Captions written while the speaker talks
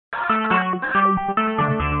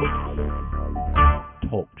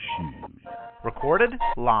Talk shoes. Recorded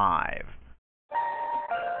live.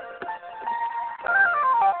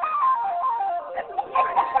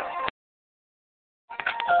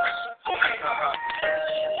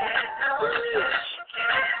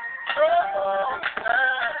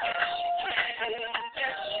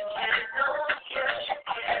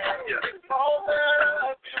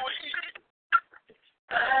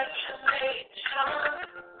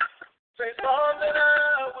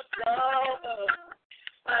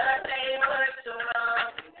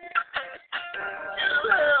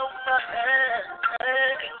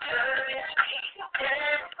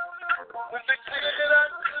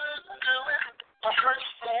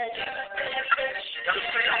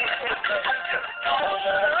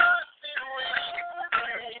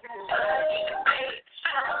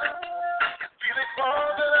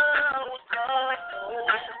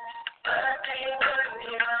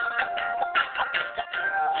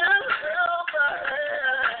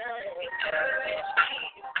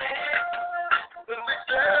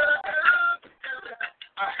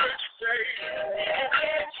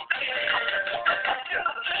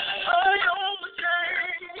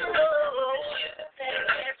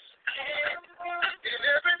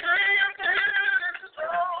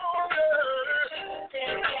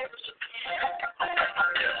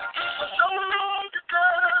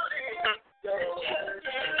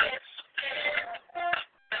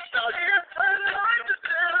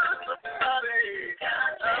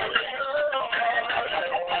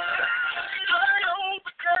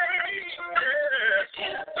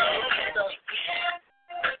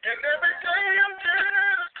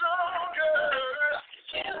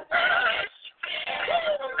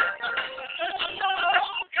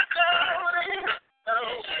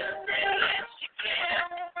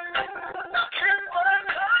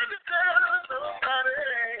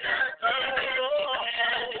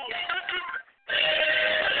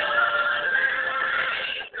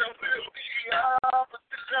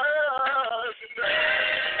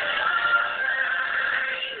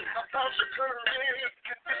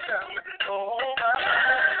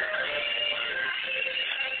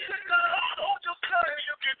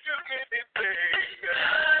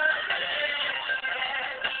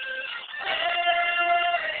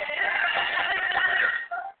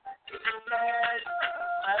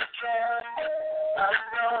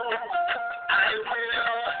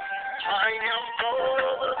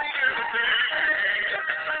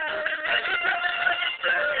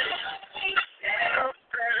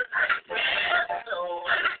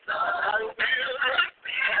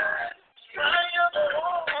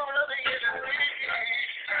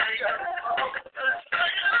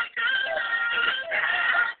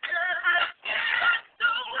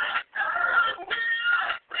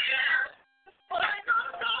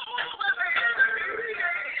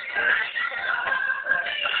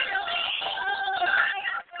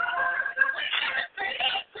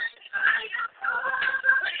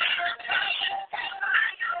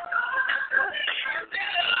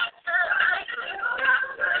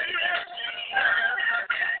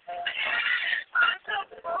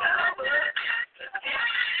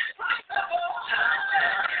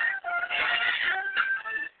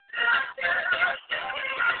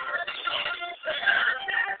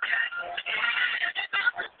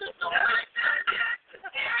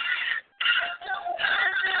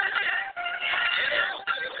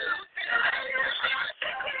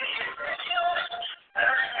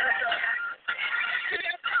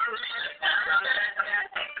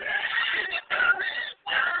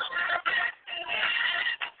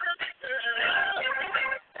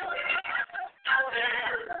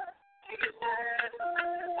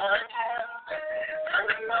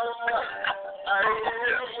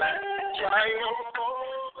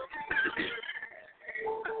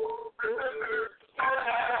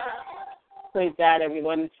 Praise God,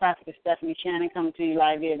 everyone. It's Prophetess Stephanie Shannon coming to you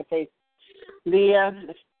live via the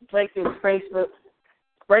Breakthrough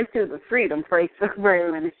the Freedom Facebook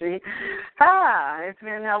Prayer Ministry. It's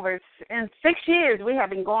been over in 6 years. We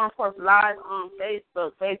have been going forth live on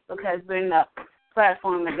Facebook. Facebook has been the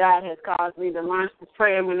platform that God has caused me to launch this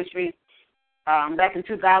prayer ministry back in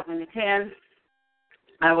 2010.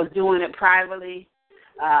 I was doing it privately.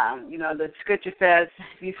 The scripture says,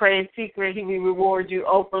 if you pray in secret, he will reward you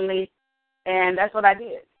openly. And that's what I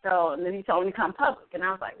did. So and then he told me to come public. And I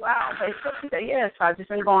was like, wow, Facebook? He said, yes. So I've just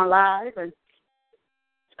been going live. And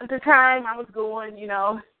at the time I was going,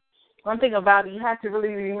 one thing about it, you have to really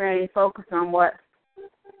remain focused on what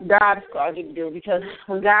God has called you to do. Because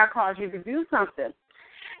when God calls you to do something,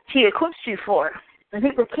 he equips you for it. And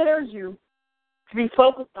he prepares you to be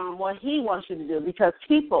focused on what he wants you to do, because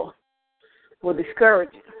people will discourage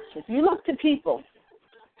you. If you look to people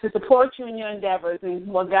to support you in your endeavors and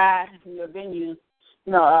what God, your venues,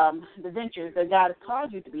 the ventures that God has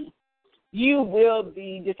called you to be, you will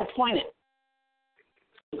be disappointed.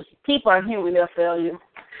 People are human, they'll fail you.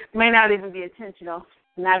 May not even be intentional,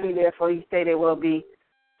 not be there for you, say they will be,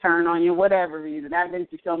 turn on you, whatever reason. I've been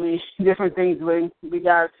through so many different things with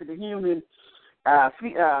regards to the human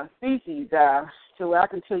species. So I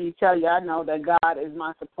can tell you, I know that God is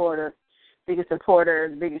my supporter, biggest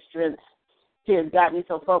strength. He has got me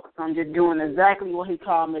so focused on just doing exactly what he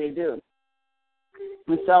called me to do.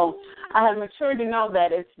 And so I have matured to know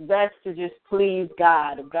that it's best to just please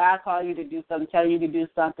God. If God called you to do something, tell you to do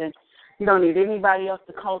something, you don't need anybody else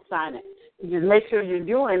to co-sign it. You just make sure you're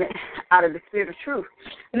doing it out of the spirit of truth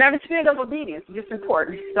and out of the spirit of obedience. It's just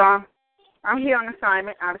important. So I'm here on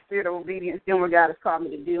assignment out of the spirit of obedience, doing what God has called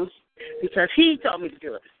me to do because he told me to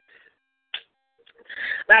do it.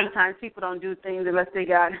 A lot of times people don't do things unless they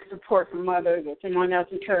got support from others or someone else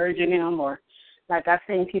encouraging them, or like I've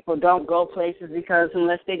seen people don't go places because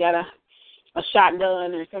unless they got a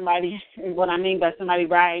shotgun or somebody, what I mean by somebody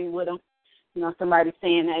riding with them, somebody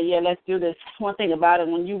saying that, yeah, let's do this. One thing about it,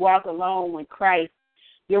 when you walk alone with Christ,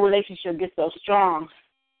 your relationship gets so strong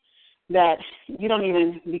that you don't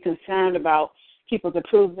even be concerned about people's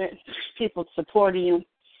approval, people supporting you.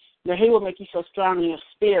 That he will make you so strong in your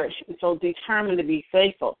spirit and so determined to be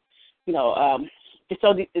faithful. It's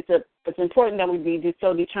important that we be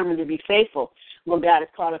so determined to be faithful what God has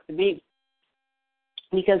called us to be,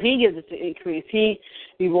 because he gives us the increase. He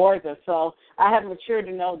rewards us. So I have matured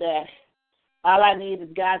to know that all I need is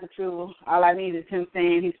God's approval. All I need is him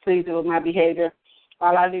saying he's pleased with my behavior.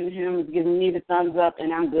 All I need is him is giving me the thumbs up,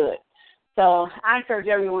 and I'm good. So I encourage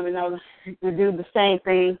everyone to know to do the same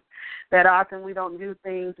thing. That often we don't do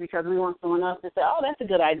things because we want someone else to say, oh, that's a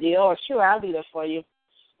good idea, or sure, I'll do that for you.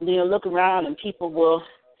 And then look around and people will,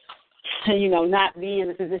 not be in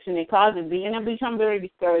the position they cause to be, and it'll become very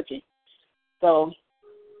discouraging. So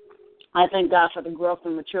I thank God for the growth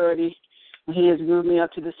and maturity. He has moved me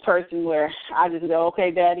up to this person where I just go,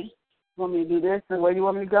 okay, Daddy, you want me to do this? And where do you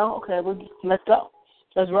want me to go? Okay, well, let's go.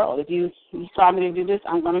 Let's roll. If you tell me to do this,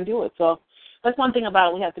 I'm going to do it. So that's one thing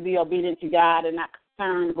about it. We have to be obedient to God and not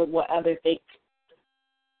concerned with what others think.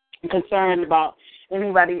 I'm concerned about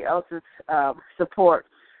anybody else's support.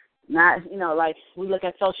 Not, like we look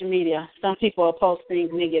at social media. Some people will post things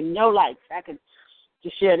and they get no likes. I could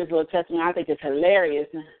just share this little testimony. I think it's hilarious,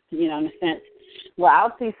 in a sense. Well,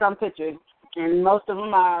 I'll see some pictures, and most of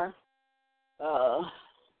them are,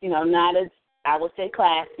 not as, I would say,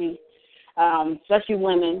 classy, especially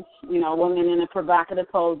women, women in a provocative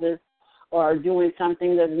poses or doing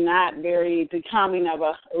something that's not very becoming of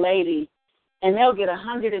a lady, and they'll get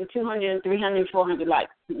 100 and 200 and 300 and 400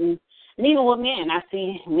 likes. And even with men, I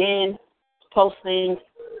see men post things,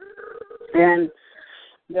 and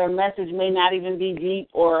their message may not even be deep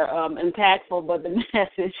or impactful, but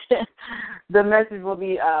the message will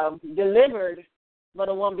be delivered, but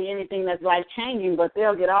it won't be anything that's life-changing, but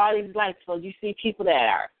they'll get all these likes. So you see people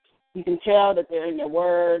that you can tell that they're in their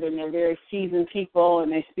word and they're very seasoned people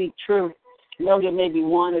and they speak truth. And they'll get maybe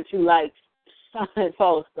 1 or 2 likes on their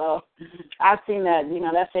post. So I've seen that,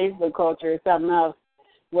 that Facebook culture is something else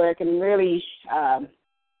where it can really,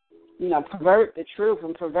 pervert the truth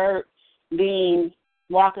and pervert being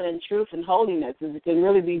walking in truth and holiness. It can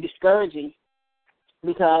really be discouraging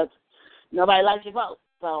because nobody likes your post.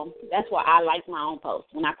 So that's why I like my own post.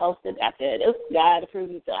 When I posted, I said, God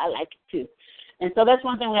approved it, so I like it too. And so that's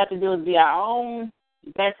one thing we have to do is be our own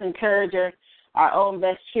best encourager, our own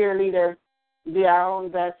best cheerleader, be our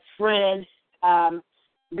own best friend,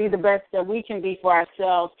 be the best that we can be for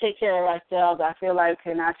ourselves, take care of ourselves. I feel like,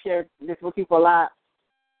 and I share this with people a lot,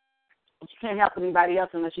 you can't help anybody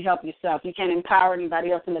else unless you help yourself. You can't empower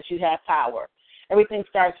anybody else unless you have power. Everything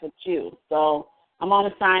starts with you. So I'm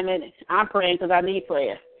on assignment. I'm praying because I need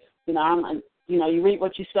prayer. You reap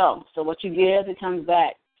what you sow. So what you give, it comes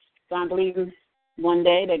back. So I'm believing one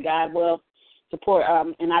day that God will support.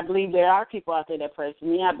 And I believe there are people out there that pray for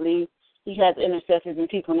me. I believe he has intercessors and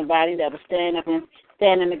people in the body that will stand up and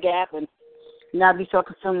stand in the gap and not be so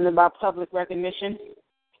consumed about public recognition.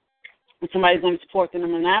 If somebody's going to support them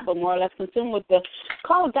or not, but more or less consumed with the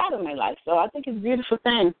call of God in their life. So I think it's a beautiful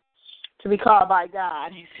thing to be called by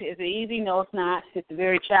God. Is it easy? No, it's not. It's a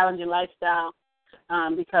very challenging lifestyle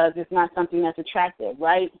because it's not something that's attractive,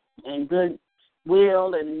 right? And good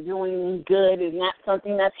will and doing good is not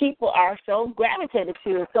something that people are so gravitated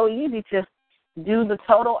to. It's so easy to do the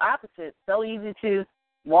total opposite. So easy to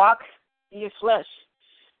walk in your flesh,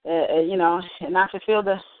 and not fulfill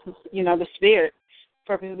the spirit.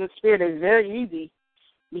 purpose of the Spirit is very easy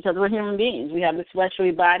because we're human beings. We have this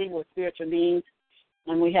fleshly body, we're spiritual beings,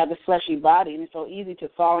 and we have this fleshly body, and it's so easy to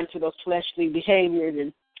fall into those fleshly behaviors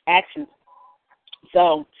and actions.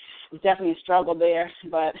 So it's definitely a struggle there,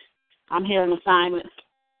 but I'm here on assignment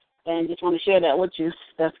and just want to share that with you.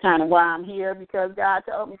 That's kind of why I'm here, because God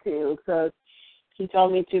told me to, because he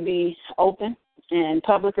told me to be open and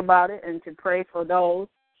public about it and to pray for those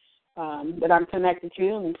that I'm connected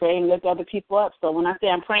to and pray and lift other people up. So when I say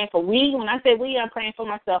I'm praying for when I say we, I'm praying for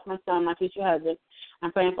myself, my son, my future husband.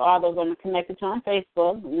 I'm praying for all those I'm connected to on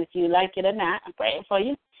Facebook, and if you like it or not, I'm praying for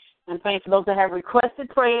you. I'm praying for those that have requested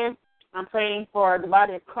prayer. I'm praying for the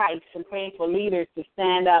body of Christ. I'm praying for leaders to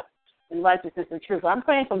stand up in righteousness and truth. I'm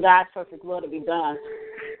praying for God's perfect will to be done.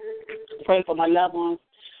 I'm praying for my loved ones,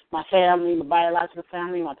 my family, my biological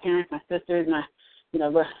family, my parents, my sisters, my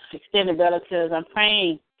extended relatives. I'm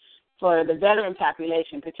praying for the veteran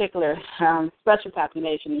population, in particular, special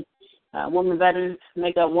population. Women veterans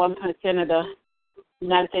make up 1% of the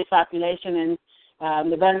United States population,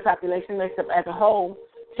 and the veteran population makes up as a whole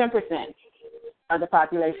 10% of the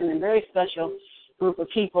population, and very special group of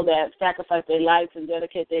people that sacrifice their lives and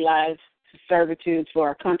dedicate their lives to servitude for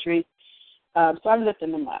our country. So I'm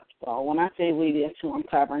lifting them up. So when I say we, that's who I'm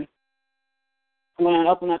covering. I'm going to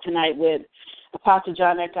open up tonight with Apostle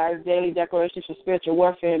John Eckhart's daily declarations for spiritual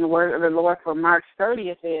warfare, and the word of the Lord for March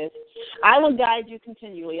 30th is, I will guide you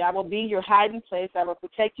continually. I will be your hiding place. I will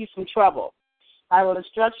protect you from trouble. I will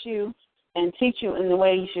instruct you and teach you in the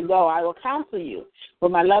way you should go. I will counsel you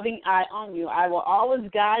with my loving eye on you. I will always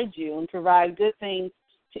guide you and provide good things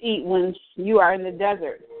to eat when you are in the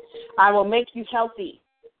desert. I will make you healthy.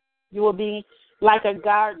 You will be like a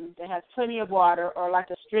garden that has plenty of water, or like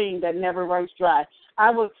a stream that never runs dry. I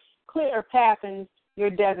will clear a path in your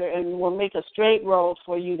desert and will make a straight road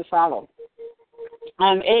for you to follow.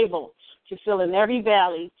 I am able to fill in every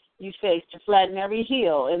valley you face, to flatten every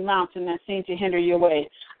hill and mountain that seem to hinder your way.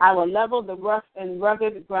 I will level the rough and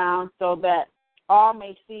rugged ground so that all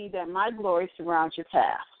may see that my glory surrounds your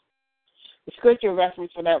path. The scripture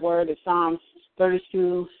reference for that word is Psalms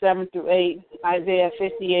 32, 7-8, Isaiah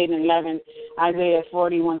 58 and 11, Isaiah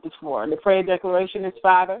 41-4. The prayer declaration is,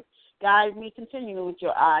 Father, guide me continually with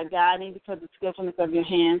your eye. Guide me because of the skillfulness of your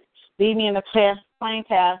hands. Lead me in the plain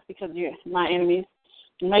path because you're my enemies.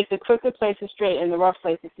 Make the crooked places straight and the rough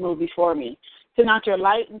places smooth before me. Send out your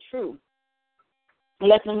light and truth.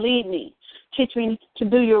 Let them lead me. Teach me to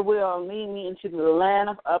do your will and lead me into the land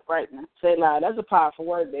of uprightness. Say loud. That's a powerful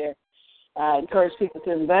word there. I encourage people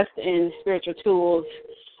to invest in spiritual tools.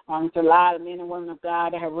 There's a lot of men and women of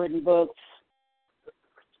God that have written books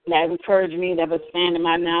that have encouraged me, that have expanded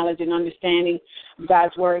my knowledge and understanding of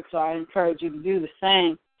God's word, so I encourage you to do the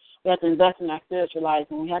same. We have to invest in our spiritual life,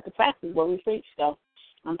 and we have to practice what we preach. So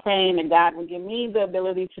I'm praying that God will give me the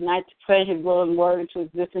ability tonight to pray his will and word into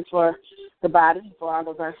existence for the body, for all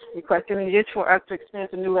of us requesting, and just for us to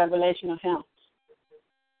experience a new revelation of him.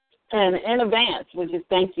 And in advance, we just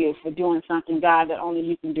thank you for doing something, God, that only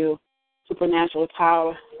you can do. Supernatural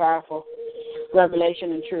power, powerful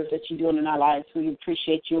revelation and truth that you're doing in our lives. We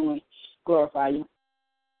appreciate you and we glorify you.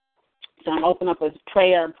 So I'm opening up with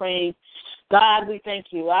prayer and praying. God, we thank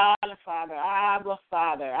you. Abba, Father, Abba,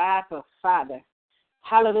 Father, Abba, Father.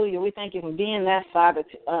 Hallelujah. We thank you for being that Father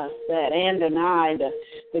to us, that Adonai,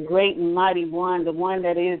 the great and mighty one, the one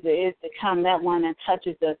that is to come, that one that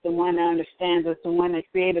touches us, the one that understands us, the one that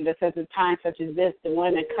created us at a time such as this, the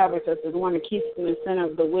one that covers us, the one that keeps us in the center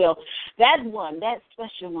of the will. That one, that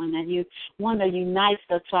special one, one that unites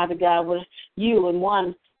us, Father God, with you, and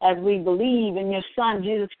one as we believe in your Son,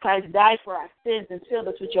 Jesus Christ, died for our sins and filled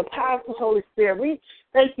us with your powerful Holy Spirit. We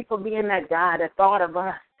thank you for being that God that thought of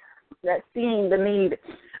us, that seeing the need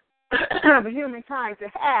of humankind to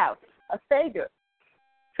have a Savior,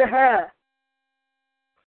 to have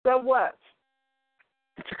so what?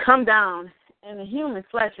 To come down in the human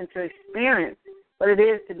flesh and to experience what it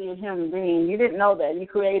is to be a human being. You didn't know that. You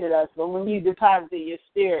created us, but when you deposited your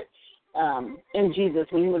spirit in Jesus,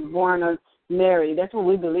 when he was born of Mary, that's what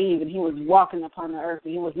we believe, and he was walking upon the earth.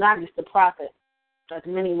 And he was not just a prophet, as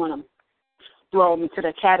many want to throw him into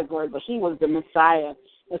that category, but he was the Messiah,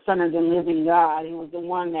 the Son of the living God. He was the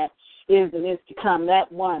one that is and is to come,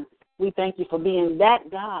 that one. We thank you for being that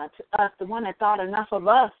God to us, the one that thought enough of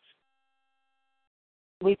us.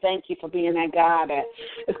 We thank you for being that God that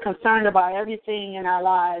is concerned about everything in our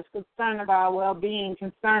lives, concerned about our well-being,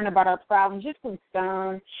 concerned about our problems, just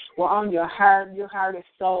concerned. We're on your heart is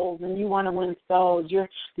souls, and you want to win souls. Your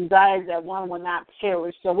desire is that one will not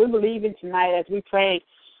perish. So we believe in tonight as we pray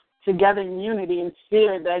together in unity and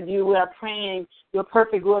spirit, that we are praying your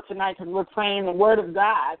perfect will tonight, because we're praying the word of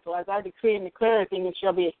God. So as I decree and declare a thing, it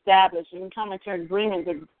shall be established. And we come into agreement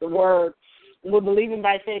with the word. And we're believing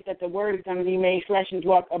by faith that the word is going to be made flesh and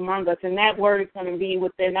dwell among us, and that word is going to be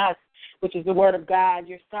within us, which is the word of God,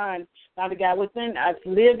 your Son, Father God, within us,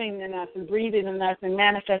 living in us and breathing in us and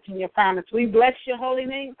manifesting your promise. We bless your holy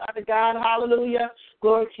name, Father God. Hallelujah.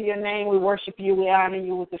 Glory to your name. We worship you. We honor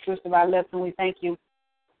you with the fruits of our lips, and we thank you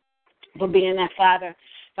for being that Father,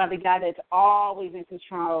 Father God, that's always in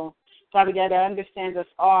control. Father God, that understands us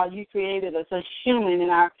all. You created us as human in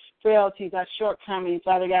our frailties, our shortcomings,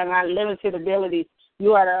 Father God, and our limited abilities.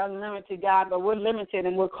 You are the unlimited God, but we're limited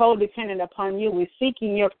and we're codependent upon you. We're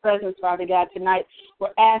seeking your presence, Father God, tonight. We're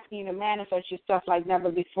asking you to manifest yourself like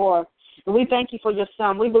never before. And we thank you for your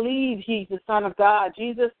Son. We believe he's the Son of God,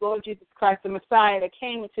 Jesus, Lord Jesus Christ, the Messiah that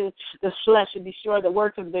came into the flesh to destroy the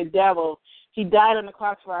works of the devil. He died on the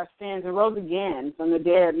cross for our sins and rose again from the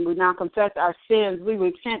dead. And we now confess our sins. We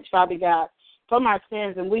repent, Father God, from our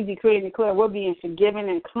sins, and we decree and declare we're being forgiven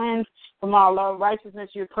and cleansed from all unrighteousness.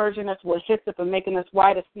 You're purging us with hyssop and making us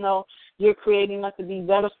white as snow. You're creating us to be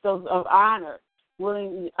vessels of honor,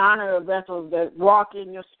 willing to honor vessels that walk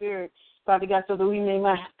in your spirit, Father God, so that we may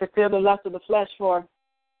not fulfill the lust of the flesh. For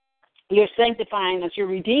you're sanctifying us. You're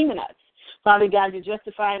redeeming us. Father God, you're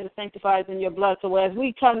justifying and sanctifying in your blood. So as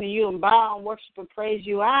we come to you and bow and worship and praise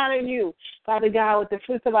you, honor you, Father God, with the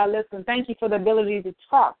fruits of our lips, and thank you for the ability to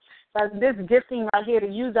talk. Father, this gifting right here to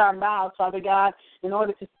use our mouths, Father God, in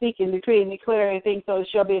order to speak and decree and declare anything so it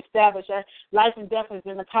shall be established. Life and death is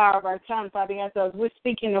in the power of our tongue, Father God. So as we're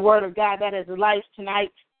speaking the word of God, that is life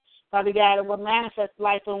tonight, Father God, and will manifest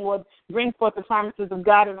life and will bring forth the promises of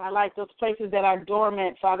God in our life. Those places that are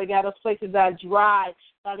dormant, Father God, those places that are dry,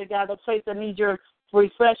 Father God, those places that need your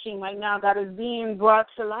refreshing right now, God, is being brought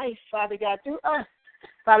to life, Father God, through us.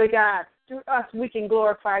 Father God, through us we can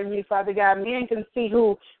glorify you, Father God. Men can see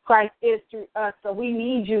who Christ is through us. So we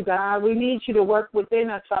need you, God. We need you to work within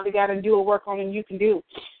us, Father God, and do a work only you can do.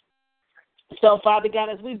 So, Father God,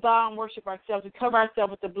 as we bow and worship ourselves, we cover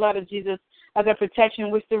ourselves with the blood of Jesus as a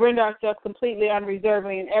protection. We surrender ourselves completely,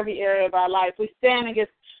 unreservedly in every area of our life. We stand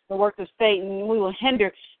against the works of Satan, and we will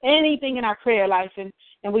hinder anything in our prayer life,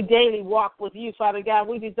 and we daily walk with you, Father God.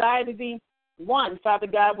 We desire to be one, Father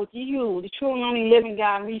God, with you, the true and only living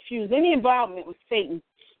God, and refuse any involvement with Satan,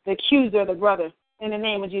 the accuser of the brother. In the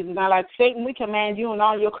name of Jesus, now, like Satan, we command you and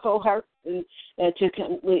all your cohorts to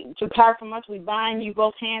depart from us. We bind you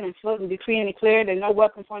both hand and foot and decree and declare that no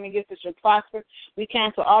weapon formed against us shall prosper. We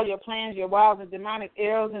cancel all your plans, your wiles, and demonic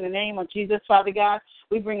arrows in the name of Jesus, Father God.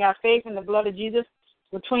 We bring our faith in the blood of Jesus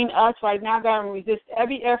between us right now, God, and resist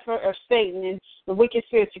every effort of Satan and the wicked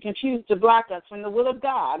spirits to confuse, to block us from the will of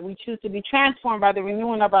God. We choose to be transformed by the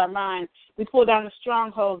renewing of our minds. We pull down the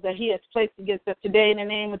strongholds that he has placed against us today in the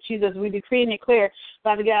name of Jesus. We decree and declare,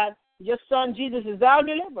 Father God, your Son Jesus is our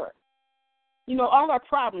deliverer. You know all our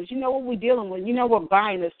problems. You know what we're dealing with. You know what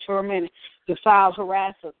binds us, torment, defile,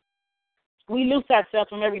 harass us. We loose ourselves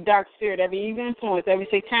from every dark spirit, every evil influence, every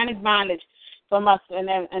satanic bondage from us, and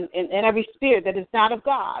every spirit that is not of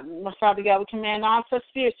God. Father God, we command all such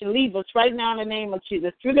spirits to leave us right now in the name of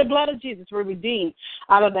Jesus. Through the blood of Jesus, we're redeemed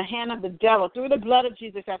out of the hand of the devil. Through the blood of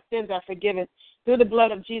Jesus, our sins are forgiven. Through the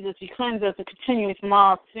blood of Jesus, he cleanses us and continues from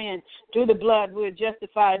all sin. Through the blood, we're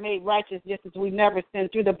justified, made righteous, just as we never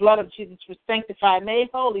sinned. Through the blood of Jesus, we're sanctified, made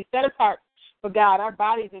holy, set apart for God. Our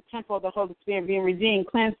bodies are temple of the Holy Spirit, being redeemed,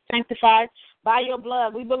 cleansed, sanctified by your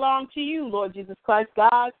blood. We belong to you, Lord Jesus Christ,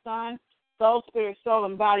 God, Son, soul, spirit, soul,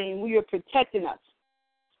 and body, and we are protecting us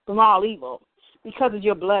from all evil because of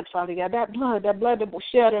your blood, Father God. That blood that was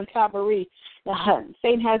shed on Calvary.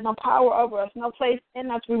 Satan has no power over us, no place in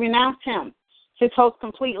us. We renounce him, his host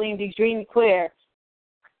completely, and decree and declare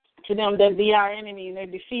to them that be our enemy, and they're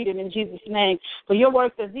defeated in Jesus' name. For your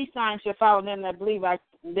word says, these signs shall follow them that believe,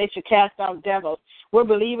 they shall cast out devils. We're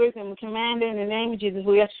believers, and we command in the name of Jesus,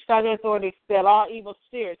 we exercise authority to expel all evil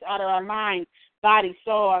spirits out of our mind, body,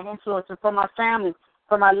 soul, our influence, and from our family,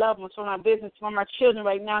 from our loved ones, from our business, from our children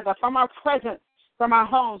right now, God, from our presence, from our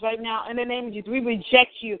homes right now. In the name of Jesus, we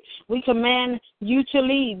reject you. We command you to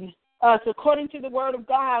lead us. According to the word of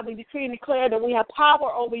God, we decree and declare that we have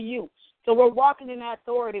power over you. So we're walking in that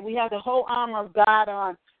authority. We have the whole armor of God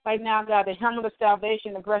on right now, God, the helmet of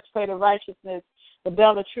salvation, the breastplate of righteousness, the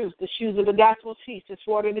belt of truth, the shoes of the gospel of peace, the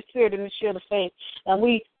sword of the Spirit, and the shield of faith. And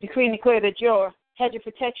we decree and declare that your hedge of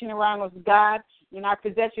protection around us, God, in our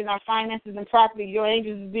possession, our finances, and property, your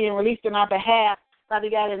angels is being released on our behalf, Father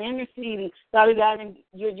God, and interceding. Father God, and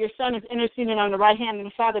your Son is interceding on the right hand of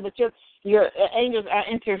the Father, but your angels are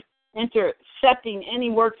intercepting any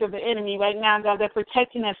works of the enemy right now, God. They're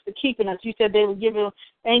protecting us, they're keeping us. You said they would give your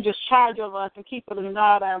angels charge over us and keep us in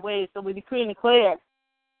all our ways. So we decree and declare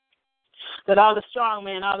that all the strong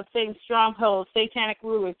men, all the Satan's strongholds, satanic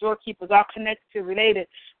rulers, doorkeepers, all connected to, related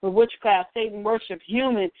with witchcraft, Satan worship,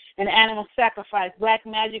 human and animal sacrifice, black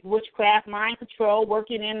magic, witchcraft, mind control,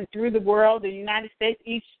 working in and through the world, the United States,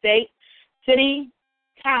 each state, city,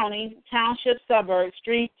 county, township, suburb,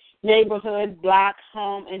 street, neighborhood, block,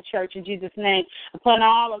 home, and church, in Jesus' name. Upon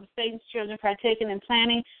all of Satan's children partaking and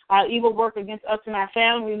planning our evil work against us and our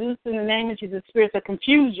family, we loose in the name of Jesus spirits of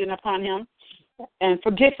confusion upon him, and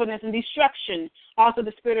forgetfulness and destruction. Also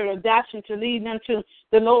the spirit of adoption to lead them to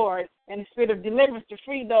the Lord, and the spirit of deliverance to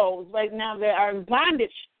free those right now that are in bondage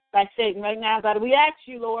by Satan. Right now, God, we ask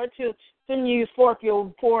you, Lord, to send you forth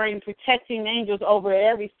your pouring, protecting angels over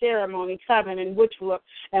every ceremony, covenant, witchcraft,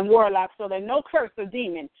 and warlock, so that no curse or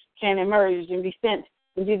demon can emerge and be sent.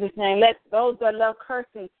 In Jesus' name, let those that love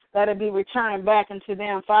cursing, let it be returned back unto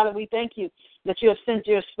them. Father, we thank you that you have sent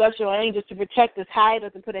your special angels to protect us, hide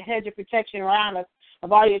us, and put a hedge of protection around us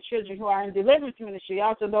of all your children who are in deliverance ministry,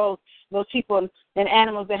 also those people and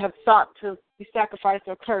animals that have sought to be sacrificed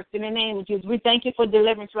or cursed. In the name of Jesus, we thank you for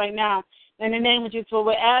deliverance right now. In the name of Jesus, for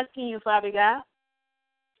we're asking you, Father God,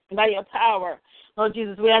 by your power, Lord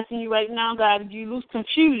Jesus, we're asking you right now, God, that you lose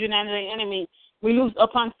confusion under the enemy. We loose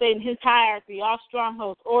upon Satan his hierarchy, all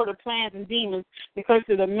strongholds, order, plans, and demons, the curse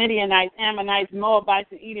of the Midianites, Ammonites, Moabites,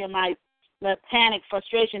 and Edomites, the panic,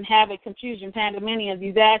 frustration, havoc, confusion, pandemonium,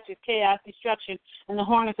 disaster, chaos, destruction, and the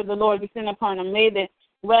hornets of the Lord descend upon them. May the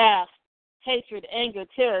wrath, hatred, anger,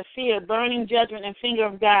 terror, fear, burning judgment, and finger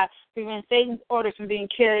of God prevent Satan's orders from being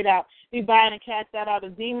carried out. We bind and cast out all the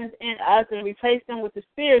demons in us and replace them with the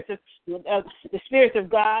spirits of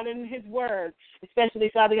God and his word. Especially,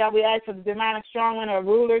 Father God, we ask for the demonic strongmen or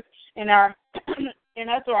rulers in our in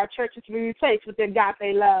us or our churches to be replaced with the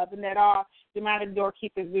agape love, and that all demonic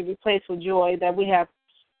doorkeepers be replaced with joy, that we have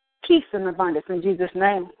peace and abundance in Jesus'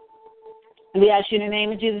 name. And we ask you in the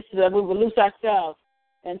name of Jesus that we will loose ourselves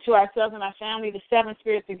and to ourselves and our family, the seven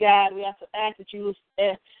spirits of God. We also ask that you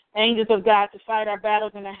loose angels of God to fight our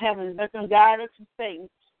battles in the heavens. Let them guard us from Satan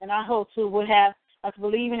and our hosts who would have us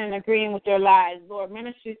believing and agreeing with their lives. Lord,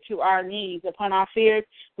 minister to our needs. Upon our fears,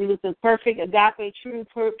 we loose the perfect, agape, true,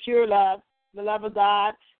 pure love, the love of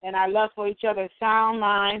God, and our love for each other, sound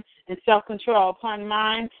mind, and self-control. Upon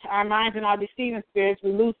our minds and our deceiving spirits,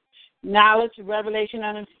 we loose knowledge, revelation,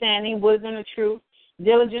 understanding, wisdom, and truth,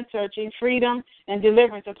 diligent searching, freedom, and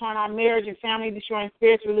deliverance. Upon our marriage and family-destroying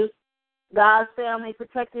spirits, we loose God's family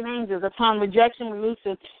protecting angels. Upon rejection, we loose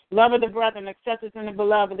the love of the brethren, acceptance in the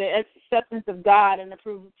beloved, the acceptance of God, and the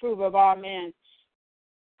approval of all men.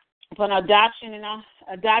 Upon adoption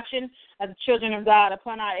of the children of God.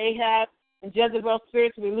 Upon our Ahab and Jezebel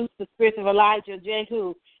spirits, we loose the spirits of Elijah,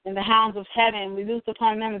 Jehu, and the hounds of heaven. We loose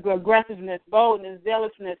upon them aggressiveness, boldness,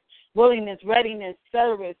 zealousness, willingness, readiness,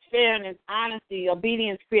 service, fairness, honesty,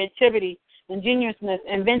 obedience, creativity, ingenuousness,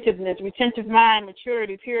 inventiveness, retentive mind,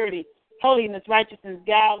 maturity, purity, holiness, righteousness,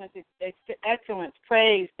 godliness, excellence,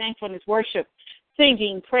 praise, thankfulness, worship,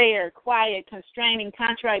 singing, prayer, quiet, constraining,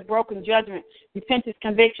 contrite, broken, judgment, repentance,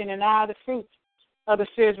 conviction, and all the fruits of the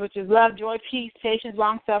spirits, which is love, joy, peace, patience,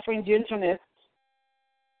 long-suffering, gentleness,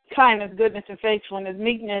 kindness, goodness, and faithfulness,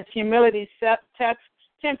 meekness, humility,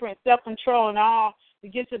 temperance, self-control, and all the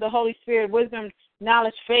gifts of the Holy Spirit, wisdom,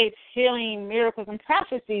 knowledge, faith, healing, miracles, and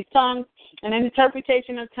prophecies, tongues, and an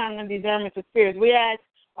interpretation of tongue and discernment of spirits. We ask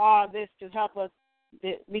all this to help us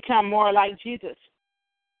become more like Jesus,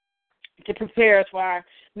 to prepare us for our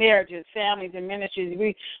marriages, families, and ministries.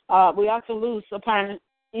 We also loose upon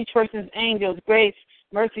each person's angels grace,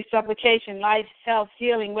 mercy, supplication, life, health,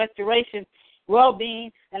 healing, restoration, well-being,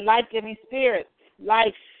 and life-giving spirits.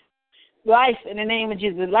 Life in the name of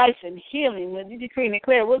Jesus, life and healing. When you decree and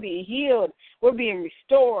declare, we're being healed, we're being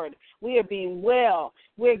restored, we are being well,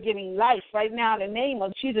 we're getting life right now in the name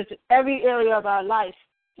of Jesus in every area of our life.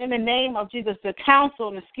 In the name of Jesus, the counsel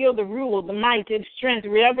and the skill, the rule, the might and strength,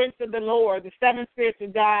 reverence of the Lord, the seven spirits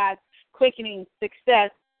of God, quickening,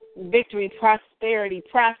 success, victory, prosperity,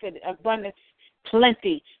 profit, abundance,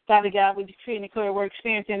 plenty. Father God, we decree and declare we're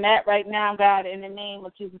experiencing that right now, God, in the name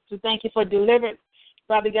of Jesus. We thank you for deliverance,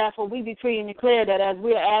 Father God, for we decree and declare that as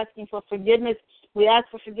we are asking for forgiveness, we ask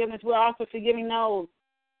for forgiveness. We're also forgiving those,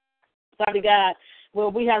 Father God, where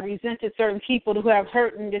we have resented certain people who have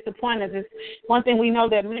hurt and disappointed us. One thing we know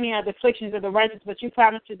that many are the afflictions of the righteous, but you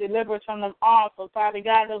promised to deliver us from them all. So, Father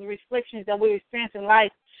God, those afflictions that we experience in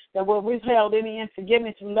life, that we're withheld any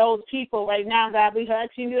unforgiveness from those people right now, God, we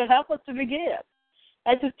ask you to help us to forgive.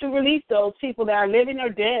 Ask us to release those people that are living or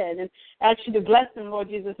dead, and ask you to bless them, Lord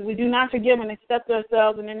Jesus. We do not forgive and accept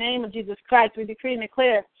ourselves. In the name of Jesus Christ, we decree and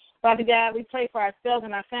declare, Father God, we pray for ourselves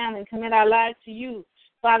and our family and commit our lives to you.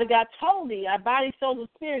 Father God, totally, our body, souls, and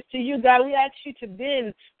spirits to you, God. We ask you to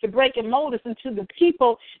bend, to break, and mold us into the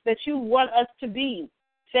people that you want us to be.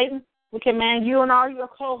 Satan, we command you and all your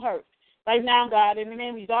cohorts right now, God, in the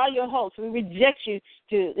name of Jesus, all your hosts, we reject you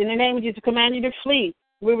in the name of Jesus, command you to flee.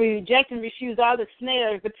 We reject and refuse all the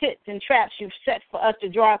snares, the pits, and traps you've set for us to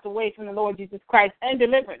draw us away from the Lord Jesus Christ and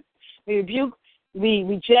deliverance. We rebuke, we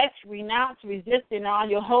reject, renounce, resist in all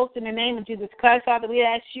your hosts in the name of Jesus Christ. Father, we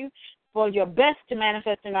ask you for your best to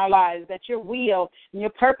manifest in our lives, that your will and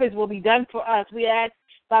your purpose will be done for us. We ask,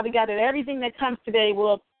 Father God, that everything that comes today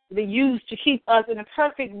will be used to keep us in the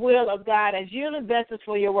perfect will of God as yielded vessels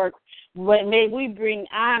for your work. May we bring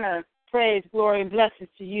honor, praise, glory, and blessings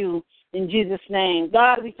to you in Jesus' name.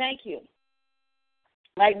 God, we thank you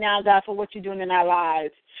right now, God, for what you're doing in our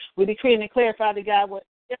lives. We decree and declare, Father God,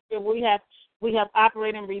 whatever we have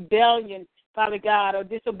operating rebellion, Father God, or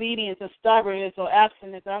disobedience, or stubbornness, or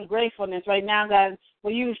abstinence, or ungratefulness. Right now, God,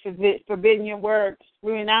 we use forbidden your word.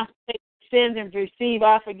 We renounce sins and receive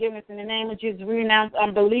our forgiveness in the name of Jesus. We renounce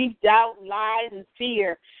unbelief, doubt, lies, and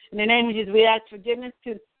fear. In the name of Jesus, we ask forgiveness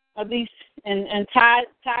of these and ties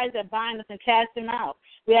that bind us and cast them out.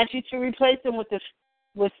 We ask you to replace them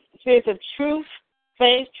with spirits of truth,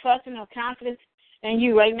 faith, trust, and confidence in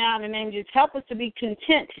you right now in the name of Jesus. Help us to be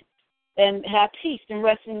content and have peace and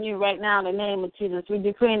rest in you right now in the name of Jesus. We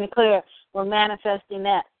decree and declare we're manifesting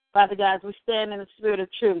that, Father God, as we stand in the spirit of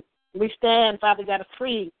truth. We stand, Father God,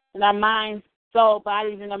 free in our minds, soul,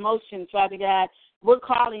 bodies, and emotions, Father God. We're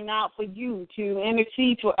calling out for you to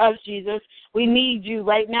intercede for us, Jesus. We need you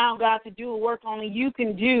right now, God, to do a work only you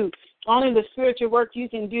can do, only the spiritual work you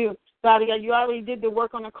can do. Father God, you already did the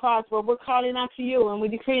work on the cross, but we're calling out to you, and we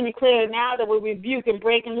decree and declare now that we rebuke and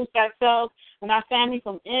break and loose ourselves and our family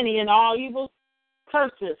from any and all evil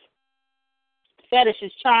curses,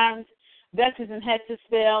 fetishes, charms, vexes, and hexes,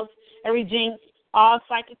 spells, every jinx, all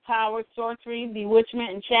psychic powers, sorcery,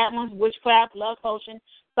 bewitchment, enchantments, witchcraft, love potion,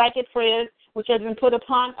 psychic prayers, which has been put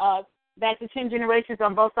upon us back to 10 generations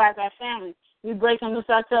on both sides of our family. We break and loose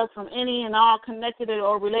ourselves from any and all connected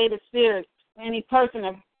or related spirits, any person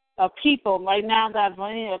of people right now, God, for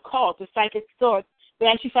any occult or psychic source. We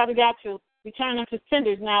ask you, Father God, to return them to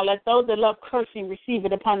senders now. Let those that love cursing receive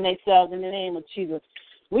it upon themselves in the name of Jesus.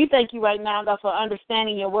 We thank you right now, God, for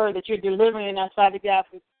understanding your word, that you're delivering us, Father God,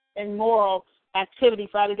 from immoral activity,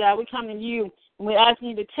 Father God. We come to you and we're asking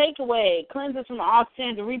you to take away, cleanse us from all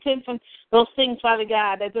sins, and repent from those things, Father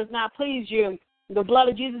God, that does not please you. The blood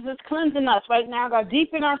of Jesus is cleansing us right now, God,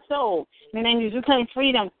 deep in our soul. In the name of Jesus, we claim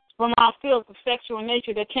freedom from our filth of sexual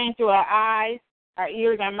nature that came through our eyes, our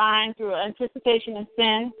ears, our mind, through anticipation and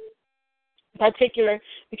sin. In particular,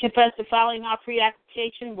 we confess the following: our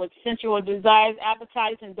preoccupation with sensual desires,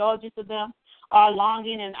 appetites, indulgence of them, our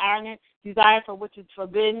longing and ardent desire for which is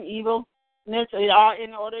forbidden, evilness, all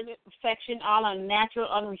inordinate affection, all unnatural,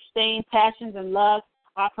 unrestrained passions and lust,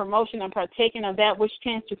 our promotion and partaking of that which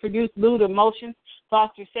tends to produce lewd emotions,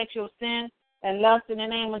 foster sexual sin and lust in the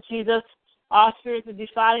name of Jesus. All spirits of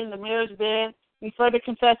defiling the marriage bed. We further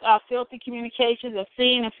confess our filthy communications,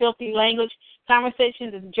 obscene and filthy language,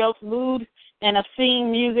 conversations and jokes, lewd and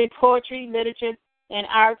obscene music, poetry, literature, and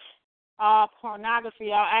arts, all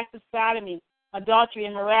pornography, all acts of sodomy, adultery,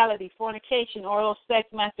 immorality, fornication, oral sex,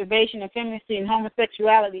 masturbation, effeminacy, and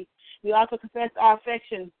homosexuality. We also confess our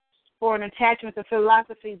affection for an attachment to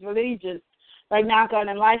philosophies, religions, right now, God,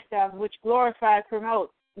 and lifestyles which glorify,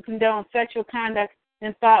 promote, and condone sexual conduct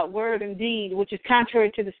in thought, word, and deed, which is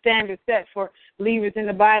contrary to the standards set for believers in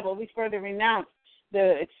the Bible. We further renounce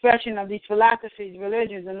the expression of these philosophies,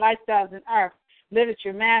 religions, and lifestyles in art,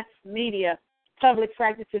 literature, mass media, public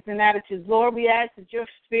practices, and attitudes. Lord, we ask that your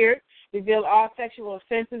spirit reveal all sexual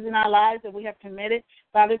offenses in our lives that we have committed.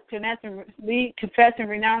 Father, we confess and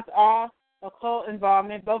renounce all occult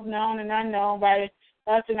involvement, both known and unknown, by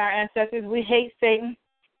us and our ancestors. We hate Satan,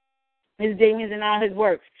 his demons, and all his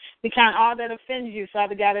works. We count all that offends you,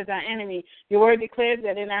 Father God, as our enemy. Your word declares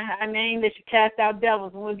that in our name they should cast out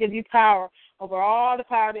devils, and we'll give you power over all the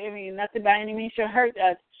power of the enemy, and nothing by any means shall hurt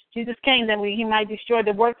us. Jesus came that he might destroy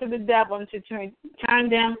the works of the devil and to turn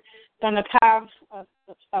them from the power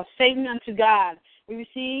of Satan unto God. We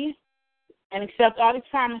receive and accept all these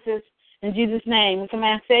promises in Jesus' name. We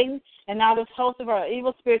command Satan and all this host of our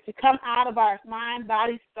evil spirits to come out of our mind,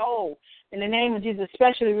 body, soul. In the name of Jesus,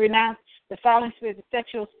 especially renounce the following spirits of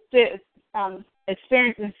sexual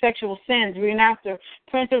experiencing sexual sins. We renounce the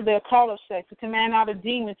prince of the occult of sex. We command all the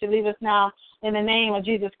demons to leave us now in the name of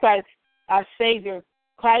Jesus Christ, our Savior,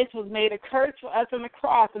 Christ was made a curse for us on the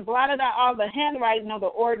cross and blotted out all the handwriting of the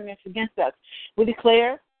ordinance against us. We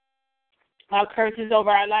declare our curses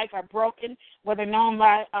over our life are broken, whether known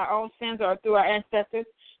by our own sins or through our ancestors,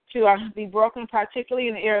 to be broken, particularly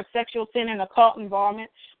in the area of sexual sin and occult involvement.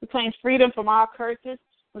 We claim freedom from all curses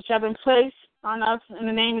which have been placed on us in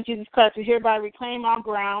the name of Jesus Christ. We hereby reclaim our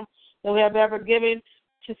ground that we have ever given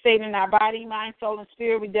to Satan, our body, mind, soul, and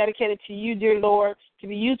spirit. We dedicate it to you, dear Lord, to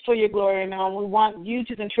be used for your glory. And we want you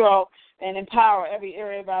to control and empower every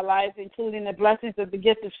area of our lives, including the blessings of the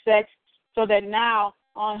gift of sex, so that now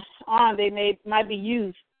on they might be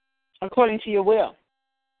used according to your will.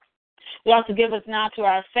 You also give us now to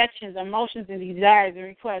our affections, emotions, and desires and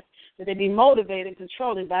requests that they be motivated and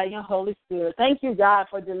controlled by your Holy Spirit. Thank you, God,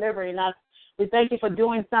 for delivering us. We thank you for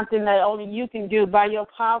doing something that only you can do by your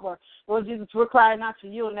power. Lord Jesus, we're crying out to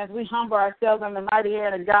you, and as we humble ourselves on the mighty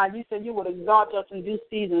hand of God, you said you would exalt us in due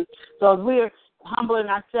season. So as we're humbling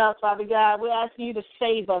ourselves, Father God, we're asking you to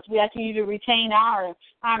save us. We're asking you to retain our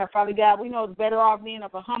honor, Father God. We know it's better off being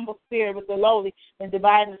of a humble spirit with the lowly than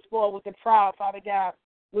dividing the spoil with the proud, Father God.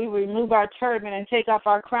 We remove our turban and take off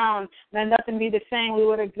our crown. Let nothing be the same. We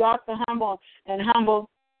would exalt the humble and humble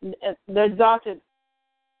the exalted.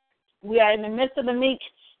 We are in the midst of the meek,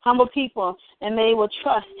 humble people, and they will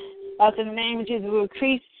trust us in the name of Jesus. We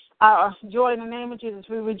increase our joy in the name of Jesus.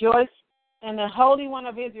 We rejoice in the Holy One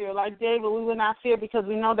of Israel. Like David, we will not fear because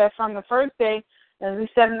we know that from the first day, as we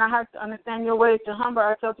said in our hearts to understand your ways, to humble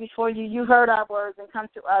ourselves before you, you heard our words and come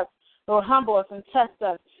to us. Lord, humble us and test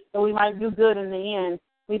us so we might do good in the end.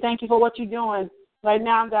 We thank you for what you're doing right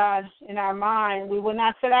now, God, in our mind. We will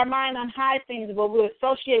not set our mind on high things, but we'll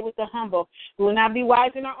associate with the humble. We will not be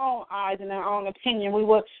wise in our own eyes and our own opinion. We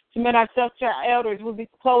will submit ourselves to our elders. We'll be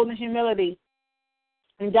clothed in humility,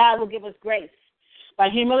 and God will give us grace. By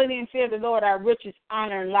humility and fear of the Lord, our riches,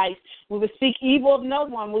 honor, and life. We will speak evil of no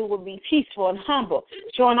one. We will be peaceful and humble,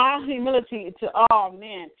 showing all humility to all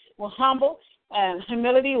men. We're humble and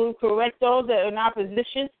humility. We will correct those that are in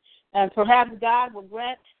opposition. And perhaps God will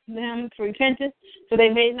grant them repentance so they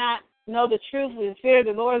may not know the truth. We fear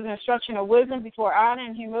the Lord's instruction of wisdom before honor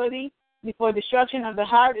and humility. Before destruction of the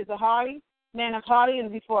heart is a haughty man of haughty, and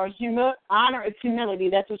before honor is humility.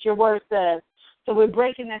 That's what your word says. So we're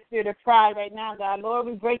breaking that spirit of pride right now, God. Lord,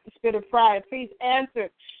 we break the spirit of pride. Please answer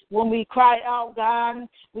when we cry out, God.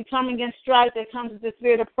 We come against strife that comes with the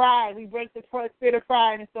spirit of pride. We break the spirit of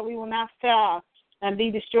pride, and so we will not fall and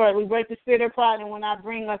be destroyed. We break the spirit of pride and will not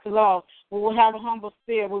bring us low. We will have a humble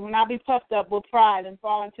spirit. We will not be puffed up with pride and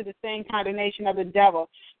fall into the same condemnation of the devil.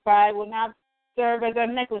 Pride will not serve as a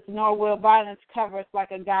necklace, nor will violence cover us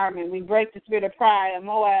like a garment. We break the spirit of pride and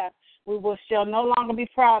Moab. We shall no longer be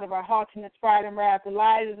proud of our haughtiness, pride, and wrath. The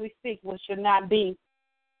lies as we speak should not be.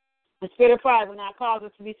 The spirit of pride will not cause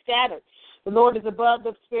us to be scattered. The Lord is above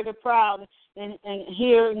the spirit of pride and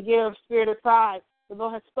hear and give spirit of pride. The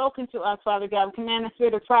Lord has spoken to us, Father God. We command the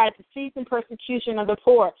spirit of pride to cease in persecution of the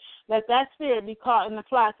poor. Let that spirit be caught in the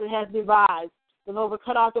plots it has devised. The Lord will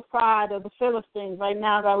cut off the pride of the Philistines right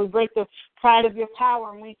now, God. We break the pride of your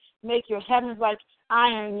power, and we make your heavens like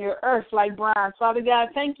iron, your earth like bronze. Father God,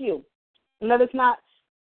 thank you. Let us not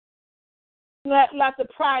let the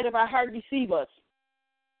pride of our heart deceive us.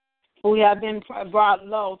 We have been brought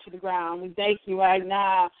low to the ground. We thank you right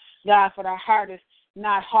now, God, for our heart is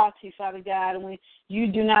not haughty, Father God, and you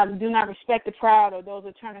do not respect the proud or those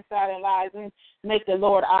who turn aside their lives. We make the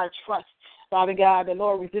Lord our trust, Father God. The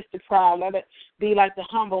Lord resist the proud. Let it be like the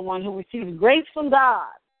humble one who receives grace from God.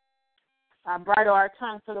 Bridle our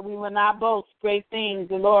tongue so that we will not boast great things.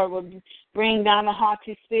 The Lord will bring down the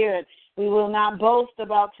haughty spirit. We will not boast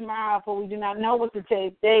about tomorrow, for we do not know what the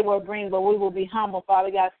day will bring, but we will be humble,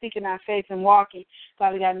 Father God, seeking our faith and walking,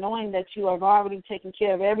 Father God, knowing that you have already taken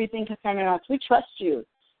care of everything concerning us. We trust you.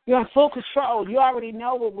 You're in full control. You already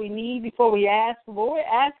know what we need before we ask. But we're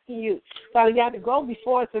asking you, Father God, to go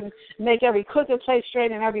before us and make every crooked place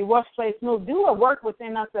straight and every rough place smooth. Do a work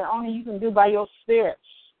within us that only you can do by your Spirit.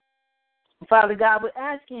 Father God, we're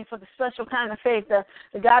asking for the special kind of faith,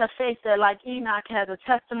 the God of faith that, like Enoch, has a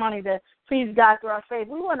testimony that please God through our faith.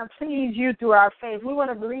 We want to please you through our faith. We want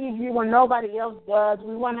to believe you when nobody else does.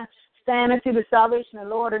 We want to stand into the salvation of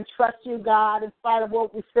the Lord and trust you, God, in spite of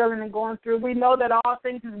what we're feeling and going through. We know that all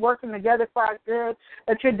things is working together for our good,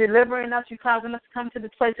 that you're delivering us, you're causing us to come to this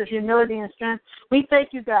place of humility and strength. We thank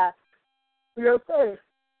you, God, for your faith,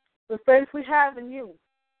 the faith we have in you.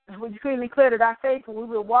 And we decree and declare that our faith, we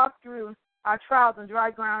will walk through our trials and dry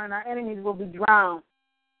ground, and our enemies will be drowned.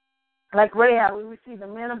 Like Rahab, we receive the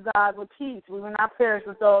men of God with peace. We will not perish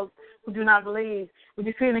with those who do not believe. We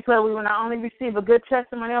decree and declare we will not only receive a good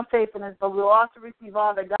testimony of faithfulness, but we will also receive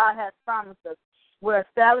all that God has promised us. We're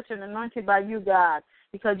established and anointed by you, God,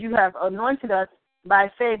 because you have anointed us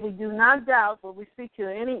by faith. We do not doubt, but we speak to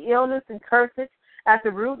any illness and curse it at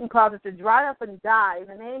the root and cause it to dry up and die in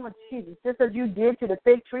the name of Jesus. Just as you did to the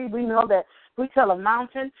fig tree, we know that we tell a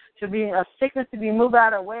mountain to be a sickness to be moved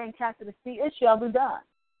out of the way and cast to the sea, it shall be done.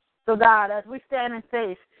 So, God, as we stand in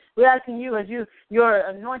faith, we're asking you, as your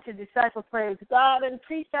anointed disciple prays, God,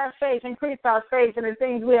 increase our faith in the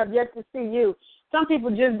things we have yet to see you. Some people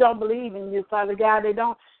just don't believe in you, Father God. They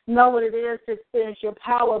don't know what it is to experience your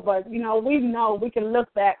power, but, we know we can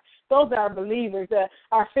look back. Those are believers that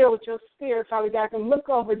are filled with your spirit, Father God, can look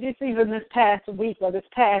over just even this past week or this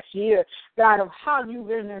past year, God, of how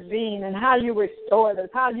you've intervened and how you restored us,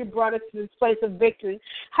 how you brought us to this place of victory,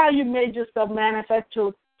 how you made yourself manifest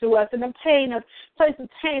to us in the place of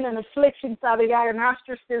pain and affliction, Father God, and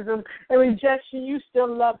ostracism and rejection. You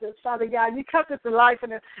still loved us, Father God. You kept us alive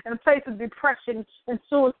in a place of depression and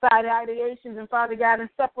suicide ideations, and Father God, and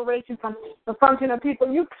separation from the function of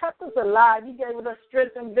people. You kept us alive. You gave us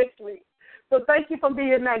strength and victory. So thank you for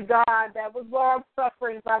being that God that was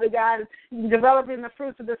long-suffering, Father God, developing the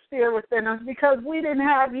fruits of the Spirit within us. Because we didn't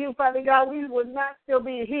have you, Father God, we would not still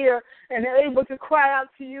be here and able to cry out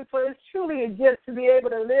to you. For it's truly a gift to be able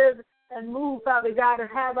to live and move, Father God, and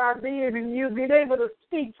have our being in you, being able to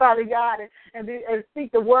speak, Father God, and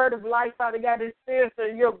speak the word of life, Father God, and experience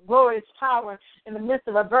your glorious power in the midst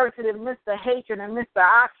of adversity, in the midst of hatred, in the midst of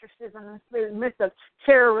ostracism, in the midst of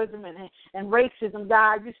terrorism and racism,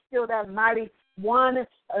 God. You're still that mighty one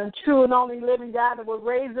and true and only living God that will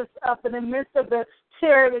raise us up in the midst of the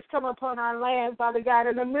terror that's come upon our land, Father God,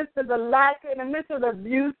 in the midst of the lack, in the midst of the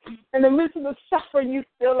abuse, in the midst of the suffering. You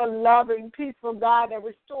still a loving, peaceful God that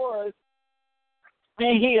restores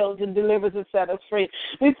and heals and delivers and sets us free.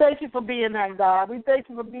 We thank you for being that God. We thank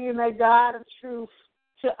you for being that God of truth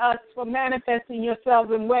to us, for manifesting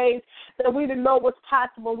yourself in ways that we didn't know was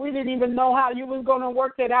possible. We didn't even know how you was going to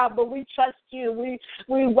work it out, but we trust you.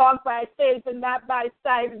 We walk by faith and not by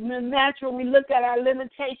sight. In the natural, we look at our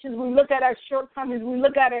limitations. We look at our shortcomings. We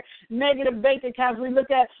look at our negative bank accounts. We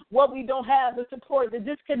look at what we don't have, the support, the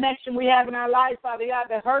disconnection we have in our lives, Father God,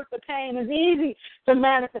 the hurt, the pain. It's easy to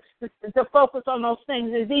manifest, to focus on those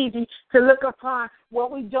things. It's easy to look upon what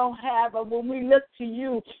we don't have, but when we look to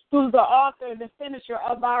you, who's the author and the finisher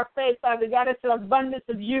of our faith, Father God, it's an abundance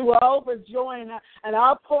of you, an overjoying, an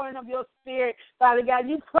outpouring of your Spirit, Father God.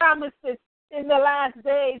 You promised this in the last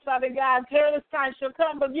days, Father God. Perilous times shall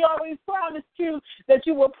come, but you always promised you that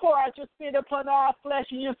you will pour out your Spirit upon all flesh,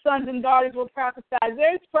 and your sons and daughters will prophesy.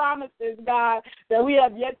 There's promises, God, that we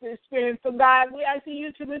have yet to experience. So, God, we ask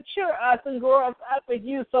you to mature us and grow us up in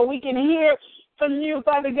you so we can hear from you,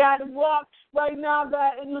 Father God, and walk right now,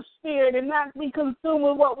 God, in the Spirit and not be consumed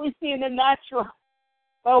with what we see in the natural.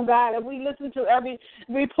 Oh, God, and we listen to every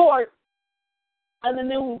report on the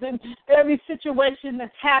news and every situation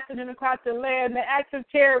that's happening across the land, the acts of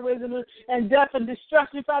terrorism and death and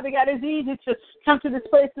destruction, Father God, it's easy to come to this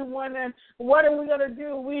place and wonder, what are we going to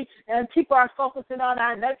do? And people are focusing on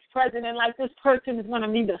our next president, like this person is going to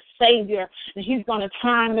be the savior, and he's going to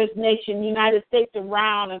turn this nation, United States,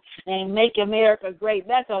 around and make America great.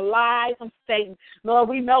 That's a lie from Satan. Lord,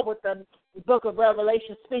 we know what the book of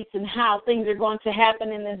Revelation speaks and how things are going to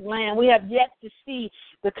happen in this land. We have yet to see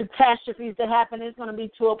the catastrophes that happen. It's going to be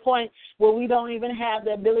to a point where we don't even have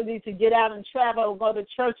the ability to get out and travel or go to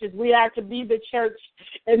churches. We are to be the church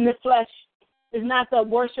in the flesh. It's not the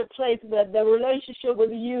worship place, but the relationship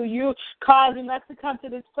with you causing us to come to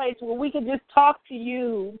this place where we can just talk to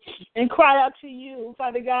you and cry out to you,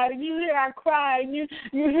 Father God. And you hear our cry, and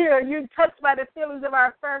you're touched by the feelings of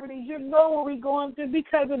our infirmities. You know what we're going through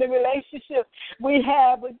because of the relationship we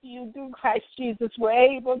have with you through Christ Jesus. We're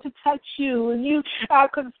able to touch you, and you are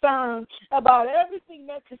concerned about everything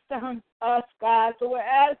that concerns us, God. So we're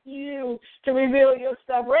asking you to reveal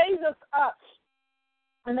yourself. Raise us up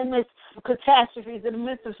in the midst of catastrophes, in the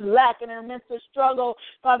midst of lack, and in the midst of struggle,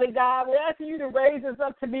 Father God. We're asking you to raise us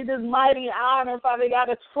up to be this mighty honor, Father God,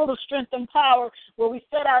 that's full of strength and power, where we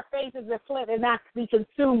set our faces at flint and not be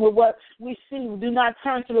consumed with what we see. We do not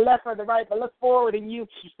turn to the left or the right, but look forward in you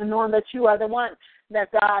and knowing that you are the one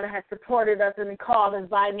that God has supported us and called us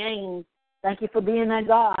by name. Thank you for being that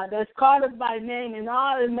God that's called us by name, and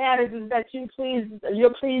all that matters is that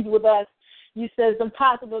you're pleased with us. You said it's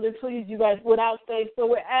impossible to please you guys without faith. So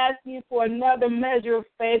we're asking you for another measure of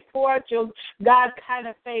faith, pour out your God kind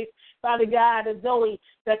of faith, Father God, and Zoe,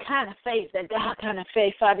 that kind of faith, that God kind of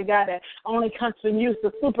faith, Father God, that only comes from you.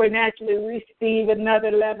 So supernaturally receive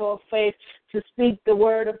another level of faith to speak the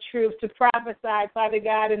word of truth, to prophesy, Father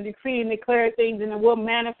God, and decree and declare things, and it will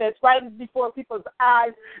manifest right before people's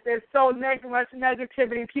eyes. There's so much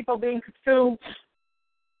negativity, people being consumed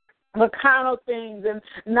with carnal things and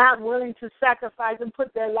not willing to sacrifice and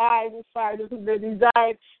put their lives aside, their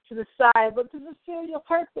desire to the side, but to fulfill your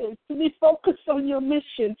purpose, to be focused on your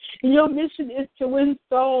mission. And your mission is to win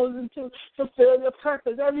souls and to fulfill your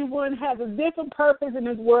purpose. Everyone has a different purpose in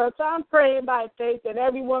this world, so I'm praying by faith that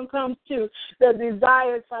everyone comes to the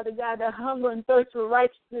desires, Father God, that hunger and thirst for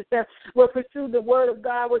righteousness, that will pursue the word of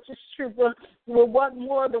God, which is true, will want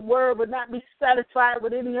more of the word, will not be satisfied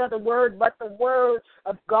with any other word but the word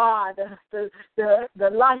of God, the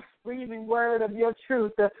life-breathing word of your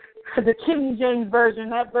truth, the King James Version,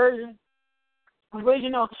 that version,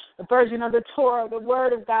 original version of the Torah, the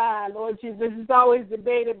Word of God, Lord Jesus. This is always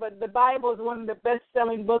debated, but the Bible is one of the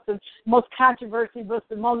best-selling books and most controversial books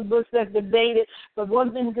and most books that's debated. But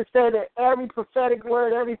one thing we can say that every prophetic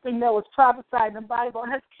word, everything that was prophesied in the Bible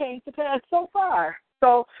has came to pass so far.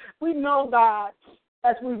 So we know, God,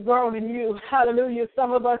 as we've grown in you. Hallelujah.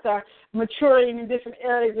 Some of us are maturing in different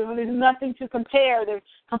areas, and there's nothing to compare. The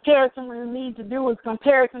comparison we need to do is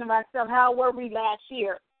comparison of ourselves. How were we last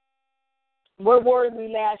year? Where were we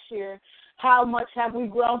last year? How much have we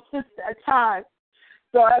grown since that time?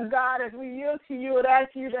 So, God, as we yield to you and ask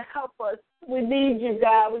you to help us, we need you,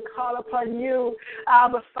 God. We call upon you,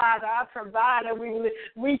 our Father, our provider. We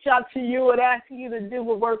reach out to you and ask you to do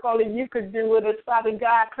the work only you could do with us, Father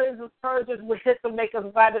God. Cleanse us, purge us with hyssop, make us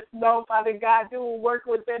white as snow, Father God. Do a work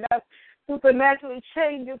within us. Supernaturally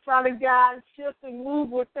change us, Father God. Shift and move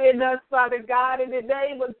within us, Father God. In the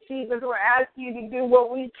name of Jesus, we're asking you to do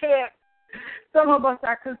what we can't. Some of us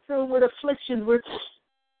are consumed with affliction. We're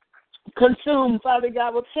consumed, Father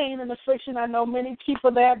God, with pain and affliction. I know many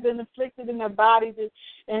people that have been afflicted in their bodies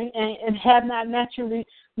and have not naturally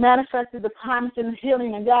manifested the promise and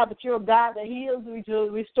healing of God, but you're a God that heals,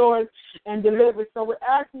 restores, and delivers. So we're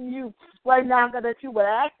asking you right now, God, that you would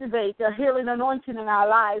activate the healing anointing in our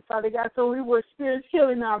lives, Father God, so we will experience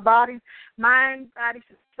healing in our bodies, mind, body,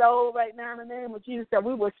 soul, right now in the name of Jesus, that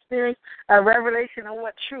we will experience a revelation of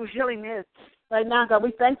what true healing is. Right now, God,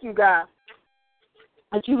 we thank you, God,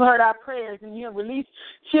 that you've heard our prayers and you have released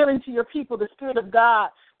healing to your people. The Spirit of God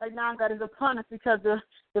right now, God, is upon us because the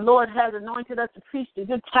Lord has anointed us to preach the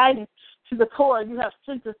good tidings to the poor. You have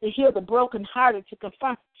sent us to heal the brokenhearted, to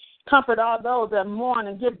comfort all those that mourn,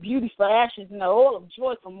 and give beauty for ashes and the oil of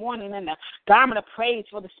joy for mourning and the garment of praise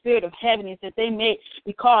for the spirit of heaviness, that they may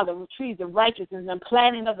be called the trees of righteousness and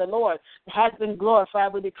planting of the Lord has been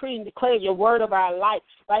glorified. We decree and declare your word of our life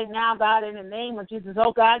right now, God, in the name of Jesus.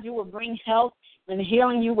 Oh, God, you will bring health and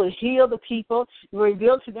healing. You will heal the people. You will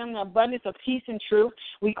reveal to them the abundance of peace and truth.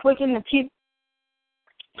 We quicken the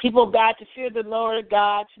people of God to fear the Lord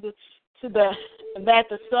God, that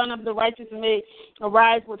the Son of the righteous may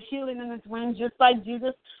arise with healing in his wings, just like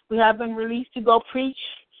Jesus. We have been released to go preach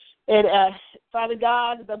it, Father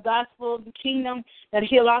God, the gospel of the kingdom that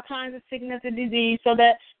heal all kinds of sickness and disease, so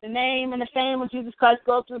that the name and the fame of Jesus Christ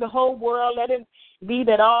go through the whole world. Let it be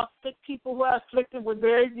that all sick people who are afflicted with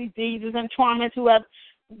various diseases and torments,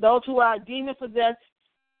 those who are demon-possessed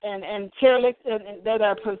and careless and that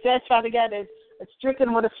are possessed, Father God, is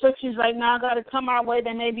stricken with afflictions right now, God, to come our way,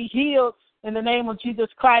 they may be healed in the name of Jesus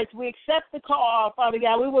Christ. We accept the call, Father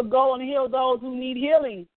God. We will go and heal those who need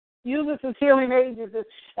healing. Use us as healing agents,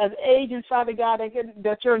 as agents, Father God,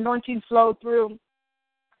 that your anointing flow through.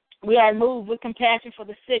 We are moved with compassion for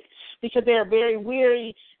the sick because they are very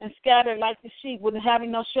weary and scattered like the sheep with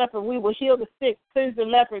having no shepherd. We will heal the sick, cleanse the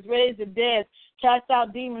lepers, raise the dead, cast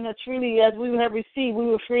out demons, that truly as we have received, we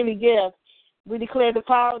will freely give. We declare the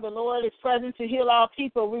power of the Lord is present to heal all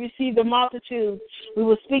people. We receive the multitude. We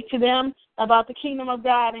will speak to them about the kingdom of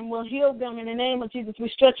God and will heal them in the name of Jesus. We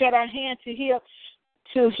stretch out our hand to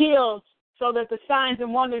heal so that the signs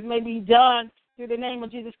and wonders may be done through the name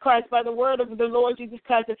of Jesus Christ. By the word of the Lord Jesus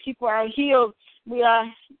Christ, the people are healed. We are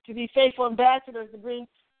to be faithful ambassadors to bring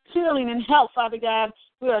healing and health, Father God.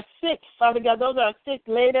 We are sick, Father God. Those that are sick,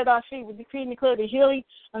 laid at our feet. We decree and declare the healing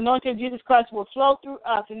anointing of Jesus Christ will flow through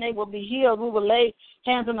us, and they will be healed. We will lay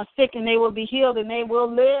hands on the sick, and they will be healed, and they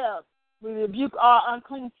will live. We rebuke all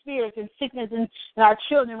unclean spirits and sickness in our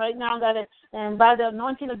children right now, God. And by the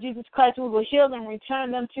anointing of Jesus Christ, we will heal them and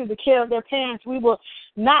return them to the care of their parents. We will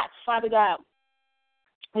not, Father God.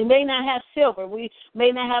 We may not have silver, we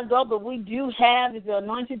may not have gold, but we do have the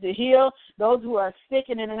anointing to heal those who are sick.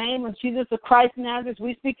 And in the name of Jesus of Christ Nazareth,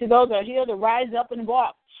 we speak to those that are healed to rise up and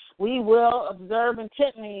walk. We will observe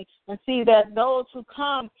intently and see that those who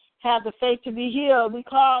come have the faith to be healed. We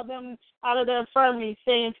call them out of their infirmity,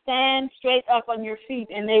 saying, stand straight up on your feet,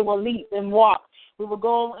 and they will leap and walk. We will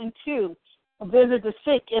go into visit the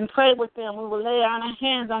sick and pray with them. We will lay our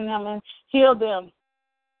hands on them and heal them.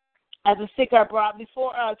 As the sick are brought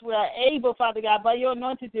before us, we are able, Father God, by your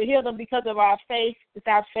anointing to heal them because of our faith. It's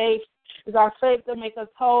our faith. It's our faith to make us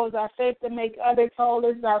whole. It's our faith to make others whole.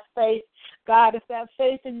 It's our faith. God, it's that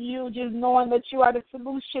faith in you, just knowing that you are the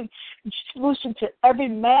solution to every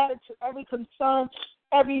matter, to every concern,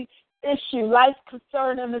 every issue, life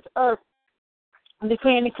concern in this earth. We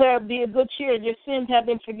decree and declare, be of good cheer. Your sins have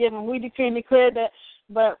been forgiven. We decree and declare that,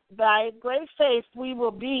 but by great faith, it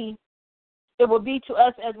will be to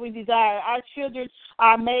us as we desire. Our children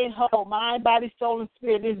are made whole, mind, body, soul, and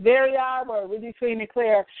spirit. This very hour, we decree and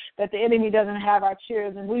declare that the enemy doesn't have our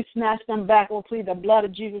children. We snatch them back. We'll plead the blood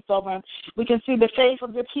of Jesus over them. We can see the faith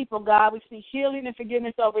of your people, God. We see healing and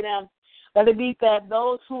forgiveness over them. Let it be that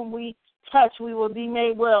those whom we touch, we will be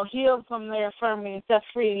made well, healed from their infirmity, and set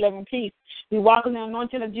free, live in peace. We walk in the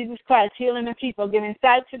anointing of Jesus Christ, healing the people, giving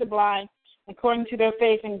sight to the blind, according to their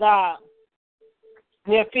faith in God.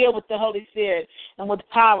 We are filled with the Holy Spirit and with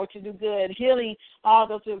power to do good, healing all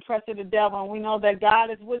those who are oppressed of the devil. And we know that God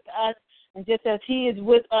is with us, and just as he is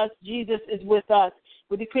with us, Jesus is with us.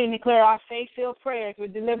 We decree and declare our faith-filled prayers. We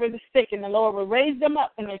deliver the sick, and the Lord will raise them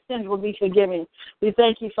up, and their sins will be forgiven. We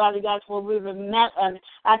thank you, Father God, for we've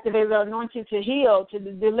activated our anointing to heal, to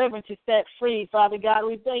deliver, to set free. Father God,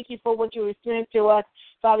 we thank you for what you extend to us,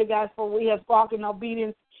 Father God, for we have walked in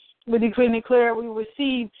obedience. We decree and declare we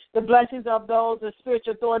receive the blessings of those, the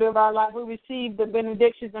spiritual authority of our life. We receive the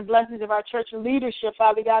benedictions and blessings of our church leadership,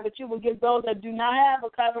 Father God, that you will give those that do not have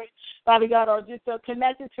a covering, Father God, or just a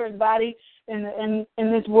connected church body in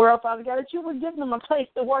this world, Father God, that you will give them a place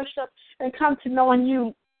to worship and come to knowing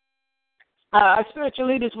you. Our spiritual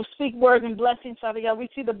leaders will speak words and blessings, Father God. We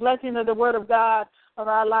see the blessing of the word of God of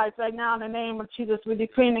our lives right now in the name of Jesus. We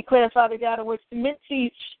decree and declare, Father God, and we submit to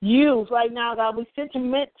you right now, God. We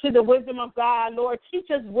submit to the wisdom of God. Lord, teach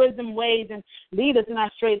us wisdom ways and lead us in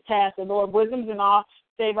our straight paths. And Lord, wisdom's in all,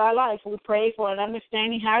 save our life. We pray for an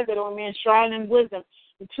understanding heart that will be enshrined in wisdom.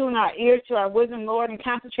 We tune our ears to our wisdom, Lord, and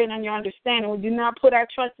concentrate on your understanding. We do not put our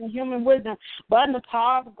trust in human wisdom, but in the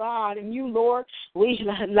power of God. And you, Lord, we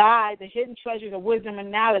lie the hidden treasures of wisdom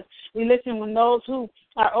and knowledge. We listen when those who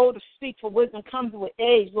are old to speak, for wisdom comes with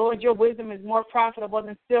age. Lord, your wisdom is more profitable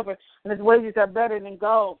than silver, and its wages are better than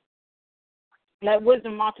gold. Let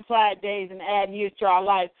wisdom multiply days and add years to our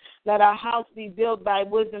life. Let our house be built by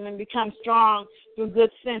wisdom and become strong through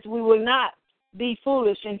good sense. We will not be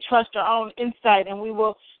foolish and trust our own insight, and we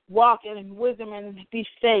will walk in wisdom and be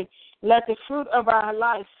safe. Let the fruit of our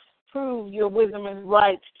life prove your wisdom is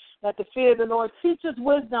right. Let the fear of the Lord teach us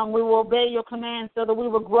wisdom. We will obey your commands so that we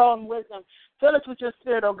will grow in wisdom. Fill us with your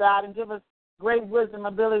spirit, O God, and give us great wisdom,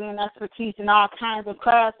 ability, and expertise in all kinds of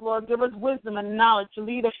crafts. Lord, give us wisdom and knowledge to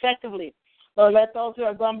lead effectively. Lord, let those who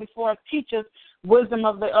are gone before us teach us wisdom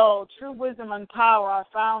of the old. True wisdom and power are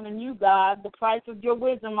found in you, God. The price of your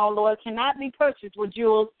wisdom, O Lord, cannot be purchased with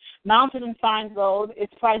jewels mounted in fine gold.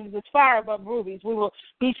 Its price is far above rubies. We will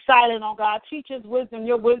be silent, O God. Teach us wisdom.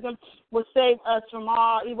 Your wisdom will save us from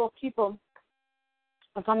all evil people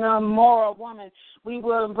and from the immoral woman. We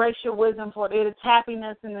will embrace your wisdom, for it is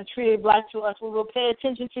happiness in the tree of life to us. We will pay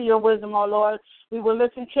attention to your wisdom, O Lord. We will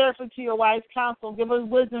listen carefully to your wise counsel. Give us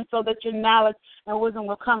wisdom so that your knowledge and wisdom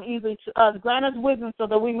will come easily to us. Grant us wisdom so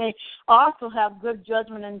that we may also have good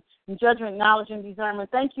judgment and judgment, knowledge, and discernment.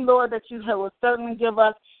 Thank you, Lord, that you will certainly give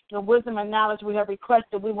us the wisdom and knowledge we have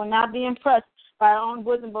requested. We will not be impressed by our own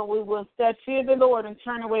wisdom, but we will instead fear the Lord and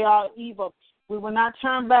turn away all evil. We will not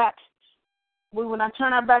turn back. We will not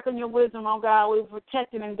turn our back on your wisdom, oh God. We will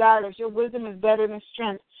protect it and guide us. Your wisdom is better than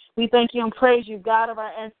strength. We thank you and praise you, God of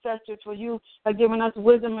our ancestors, for you are giving us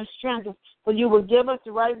wisdom and strength. For you will give us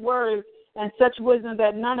the right words and such wisdom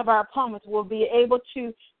that none of our opponents will be able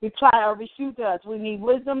to reply or refute us. We need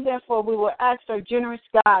wisdom, therefore we will ask our generous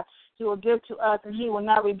God who will give to us, and he will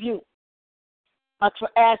not rebuke us for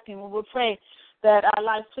asking. We will pray that our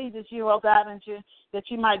life pleases you, oh God, and that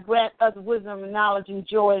you might grant us wisdom and knowledge and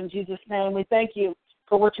joy in Jesus' name. We thank you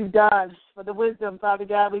for what you've done, for the wisdom, Father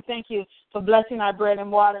God. We thank you for blessing our bread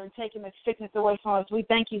and water and taking the sickness away from us. We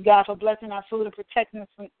thank you, God, for blessing our food and protecting us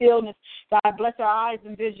from illness. God, bless our eyes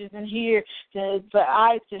and visions and for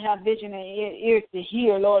eyes to have vision and ears to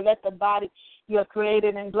hear. Lord, let the body you have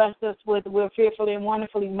created and blessed us with, we're fearfully and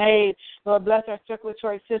wonderfully made. Lord, bless our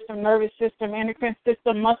circulatory system, nervous system, endocrine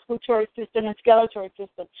system, musculatory system, and skeletal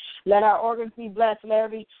system. Let our organs be blessed. Let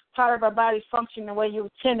every part of our body function the way you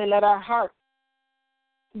intended. Let our heart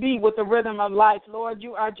be with the rhythm of life. Lord,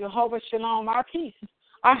 you are Jehovah Shalom, our peace,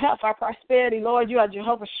 our health, our prosperity. Lord, you are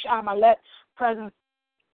Jehovah Shammah. Let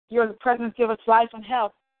your presence give us life and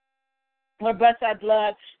health Lord, bless our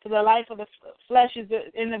blood, for the life of the flesh is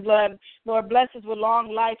in the blood. Lord, bless us with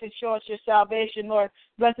long life and show us your salvation. Lord,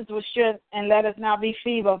 bless us with strength and let us not be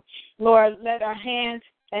feeble. Lord, let our hands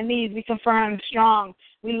and knees be confirmed strong.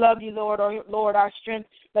 We love you, Lord, our strength.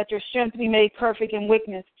 Let your strength be made perfect in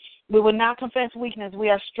weakness. We will not confess weakness. We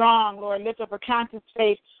are strong, Lord. Lift up our conscience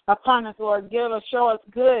face upon us, Lord. Show us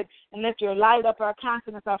good and lift your light up our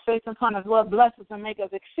countenance, our face upon us. Lord, bless us and make us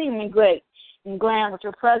exceedingly great and grand with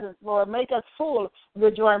your presence, Lord. Make us full of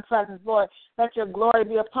your joy and presence, Lord. Let your glory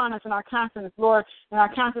be upon us in our countenance, Lord. And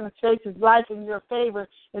our countenance faces life, and your favor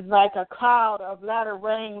is like a cloud of latter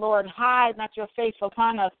rain, Lord. Hide not your face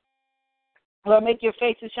upon us. Lord, make your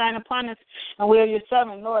face to shine upon us, and we are your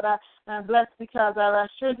servant, Lord. I'm blessed because our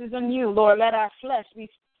strength is in you, Lord. Let our flesh be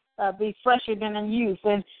fresher than in youth,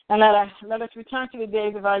 and let us return to the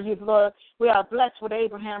days of our youth, Lord. We are blessed with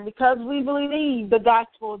Abraham because we believe the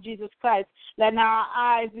gospel of Jesus Christ. Let now our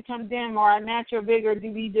eyes become dim or our natural vigor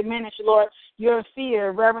be diminished, Lord. Your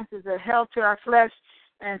fear, reverence is a health to our flesh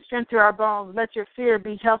and strength to our bones. Let your fear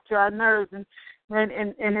be health to our nerves, and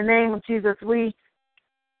in the name of Jesus, we'll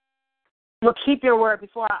keep your word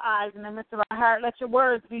before our eyes in the midst of our heart. Let your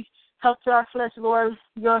words be health to our flesh, Lord.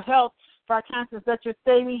 Your health for our conscience. Let your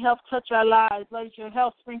saving health touch our lives. Let your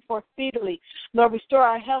health spring forth speedily. Lord, restore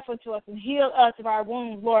our health unto us and heal us of our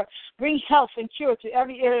wounds, Lord. Bring health and cure to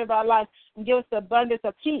every area of our life and give us the abundance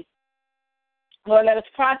of peace. Lord, let us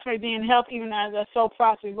prosper, be in health even as our soul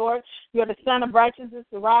prospers, Lord. You are the Son of righteousness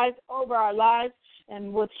to rise over our lives,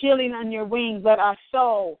 and with healing on your wings, let our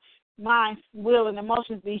soul, mind, will, and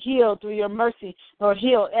emotions be healed through your mercy. Lord,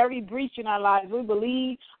 heal every breach in our lives. We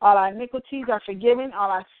believe all our iniquities are forgiven. All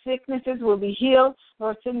our sicknesses will be healed.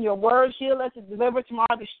 Lord, send your word. Heal us and deliver us from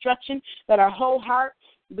all destruction. Let our whole heart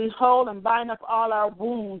be whole and bind up all our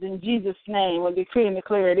wounds in Jesus' name. We decree and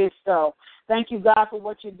declare it is so. Thank you, God, for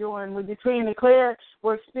what you're doing. We decree and declare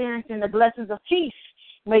we're experiencing the blessings of peace.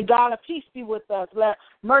 May God of peace be with us. Let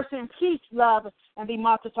mercy and peace, love, and be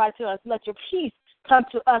multiplied to us. Let your peace come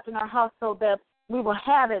to us in our household that we will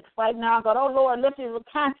have it right now, God. Oh, Lord, lift your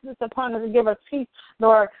countenance upon us and give us peace,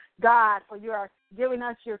 Lord God, for you are giving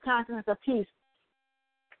us your countenance of peace.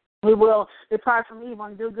 We will depart from evil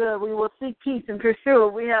and do good. We will seek peace and pursue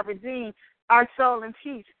it. We have redeemed our soul in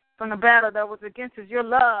peace from the battle that was against us. Your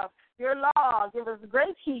love, your law, give us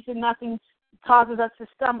great peace, and nothing causes us to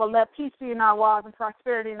stumble. Let peace be in our walls and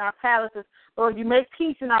prosperity in our palaces. Lord, you make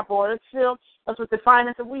peace in our borders. Fill us with the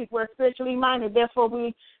finest of weak. We're spiritually minded. Therefore,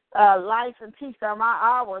 life and peace are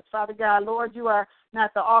ours, Father God. Lord, you are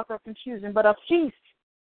not the author of confusion, but of peace.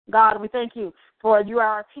 God, we thank you for you are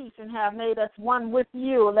our peace and have made us one with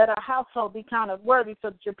you. Let our household be counted worthy so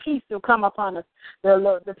that your peace will come upon us.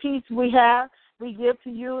 The peace we have, we give to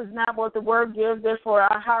you is not what the word gives. Therefore,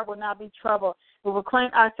 our heart will not be troubled. We will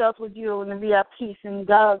acquaint ourselves with you and be at peace, and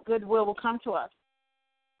God's goodwill will come to us.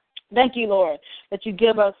 Thank you, Lord, that you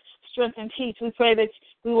give us strength and peace. We pray that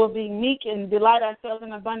we will be meek and delight ourselves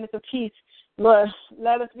in abundance of peace. Lord,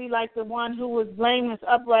 let us be like the one who was blameless,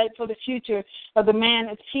 upright for the future of the man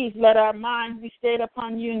of peace. Let our minds be stayed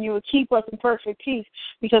upon you, and you will keep us in perfect peace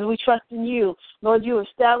because we trust in you. Lord, you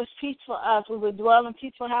establish peace for us. We will dwell in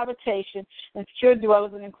peaceful habitation and secure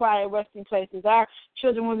dwellers and in quiet resting places. Our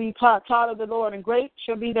children will be taught of the Lord, and great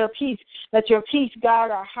shall be their peace. Let your peace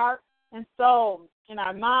guard our heart and soul and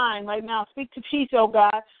our mind right now. Speak to peace, oh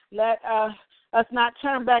God. Let us not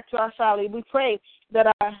turn back to our folly. We pray that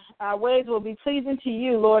our ways will be pleasing to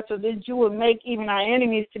you, Lord, so that you will make even our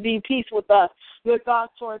enemies to be peace with us. Your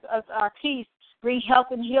thoughts towards us are peace. Bring health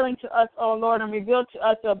and healing to us, O Lord, and reveal to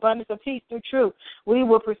us the abundance of peace through truth. We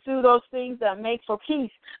will pursue those things that make for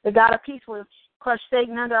peace. The God of peace will crush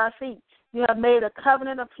Satan under our feet. You have made a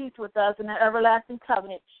covenant of peace with us, and an everlasting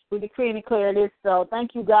covenant. We decree and declare it is so.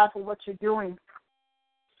 Thank you, God, for what you're doing.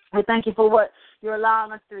 We thank you for what you're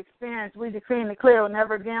allowing us to experience. We decree and declare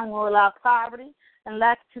never again will allow poverty and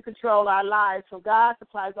lack to control our lives. So God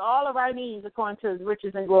supplies all of our needs according to his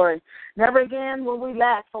riches and glory. Never again will we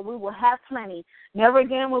lack, for we will have plenty. Never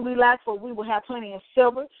again will we lack, for we will have plenty of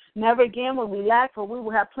silver. Never again will we lack, for we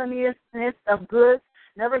will have plenty of goods.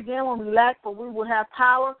 Never again will we lack, for we will have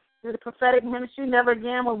power through the prophetic ministry. Never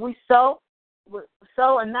again will we sow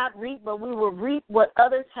and not reap, but we will reap what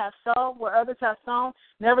others have sown.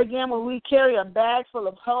 Never again will we carry a bag full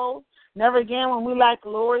of holes. Never again will we lack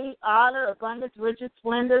glory, honor, abundance, riches,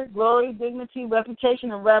 splendor, glory, dignity,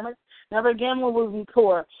 reputation, and reverence. Never again will we be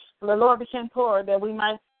poor. For the Lord became poor that we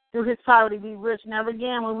might through his power to be rich. Never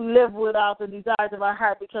again will we live without the desires of our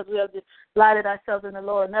heart because we have delighted ourselves in the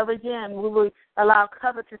Lord. Never again will we allow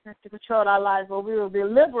covetousness to control our lives, but we will be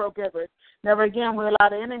liberal givers. Never again will we allow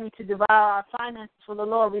the enemy to devour our finances, for the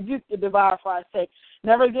Lord rebuke the devourer for our sake.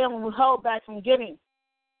 Never again will we hold back from giving.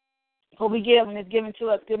 For we give, and it's given to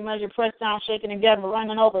us, good measure, pressed down, shaken together,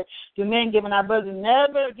 running over, to men giving our bosom.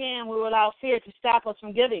 Never again will we allow fear to stop us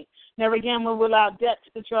from giving. Never again will we allow debt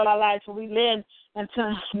to control our lives, for we lend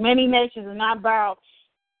unto many nations and not borrow,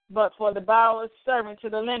 but for the borrower is servant to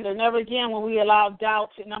the lender. Never again will we allow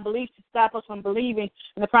doubts and unbelief to stop us from believing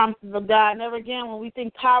in the promises of God. Never again will we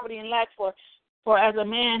think poverty and lack, for as a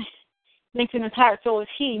man thinks in his heart, so is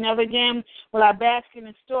he. Never again will our basket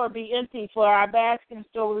and store be empty, for our basket and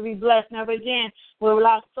store will be blessed. Never again will we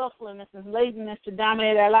allow slothfulness and laziness to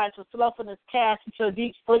dominate our lives, for slothfulness cast into a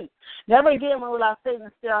deep sleep. Never again will we allow Satan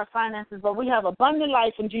to steal our finances, but we have abundant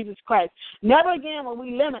life in Jesus Christ. Never again will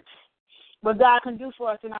we limit what God can do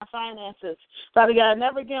for us in our finances. Father God,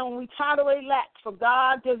 never again will we tolerate lack, for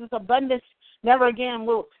God gives us abundance. Never again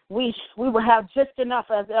will we will have just enough,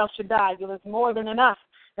 as El Shaddai give us more than enough.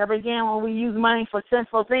 Never again will we use money for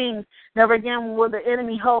sinful things. Never again will the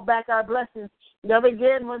enemy hold back our blessings. Never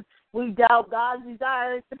again will we doubt God's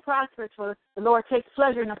desire is to prosper, for the Lord takes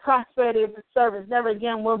pleasure in the prosperity of his servants. Never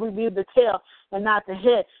again will we be the tail and not the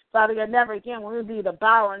head. Father God, never again will we be the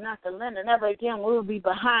borrower and not the lender. Never again will we be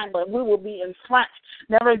behind, but we will be in front.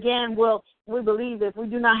 Never again will we believe that if we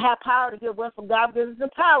do not have power to give wealth, for God gives us the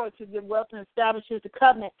power to give wealth and establishes the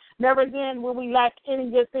covenant. Never again will we lack any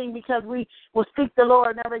good thing because we will seek the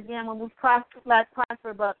Lord. Never again will we lack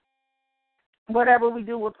prosper, but whatever we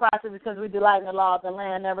do will prosper because we delight in the law of the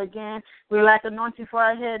land. Never again we lack anointing for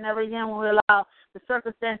our head. Never again will we allow the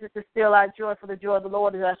circumstances to steal our joy, for the joy of the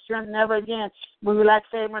Lord is our strength. Never again will we lack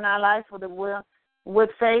favor in our life, for the will with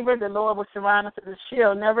favor the Lord will surround us as a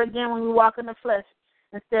shield. Never again when we walk in the flesh.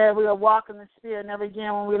 Instead, we will walk in the Spirit. Never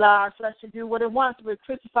again when we allow our flesh to do what it wants, we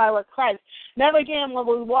crucify with Christ. Never again when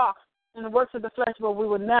we walk in the works of the flesh, but we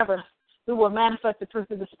will manifest the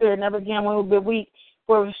fruits of the Spirit. Never again when we will be weak,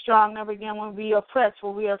 for we're strong. Never again when we be oppressed,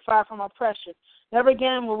 for we are far from oppression. Never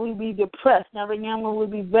again will we be depressed. Never again will we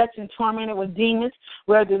be vexed and tormented with demons.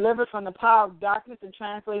 We are delivered from the power of darkness and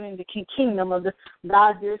translated into the kingdom of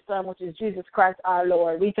God's dear Son, which is Jesus Christ our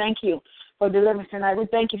Lord. We thank you for deliverance tonight. We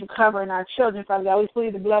thank you for covering our children, Father God. We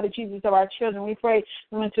plead the blood of Jesus of our children. We pray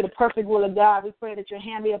them into the perfect will of God. We pray that your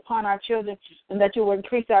hand be upon our children and that you will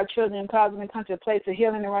increase our children and cause them to come to a place of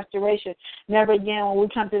healing and restoration. Never again when we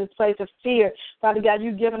come to this place of fear. Father God,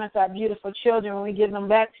 you've given us our beautiful children. When we give them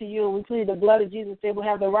back to you, we plead the blood of Jesus. They will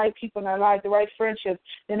have the right people in their lives, the right friendships.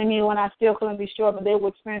 The enemy will not steal, kill, and destroy, but they will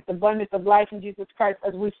experience the abundance of life in Jesus Christ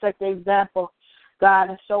as we set the example, God,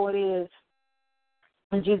 and so it is.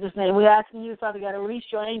 In Jesus' name, we're asking you, Father God, to release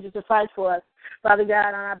your angels to fight for us, Father God,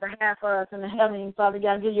 on our behalf for us in the heaven. Father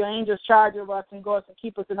God, give your angels charge of us and go us and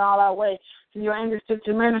keep us in all our way. Send your angels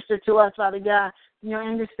to minister to us, Father God. Send your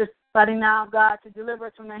angels to, Father now, God, to deliver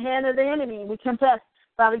us from the hand of the enemy. We confess,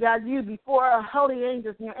 Father God, you before our holy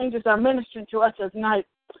angels, and your angels are ministering to us at night.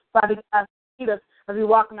 Father God, lead us as we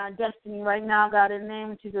walk in our destiny right now, God, in the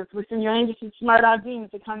name of Jesus. We send your angels to smite our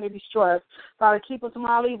demons to come to destroy us. Father, keep us from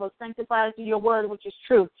all evil. Sanctify us through your word, which is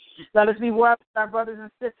true. Let us be worthy of our brothers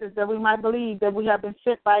and sisters, that we might believe that we have been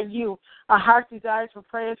sent by you. Our heart's desires for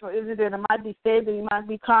prayers for Israel, that it might be saved, that we might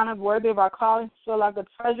be counted worthy of our calling, so like the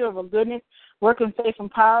treasure of a goodness, work in faith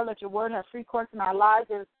and power. Let your word have free course in our lives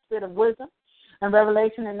in the spirit of wisdom and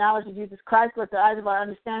revelation and knowledge of Jesus Christ. Let the eyes of our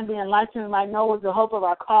understanding be enlightened, and might know what the hope of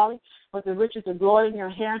our calling, what the riches of glory in your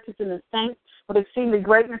inheritance in the saints, what exceeding the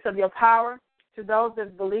greatness of your power to those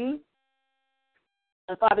that believe.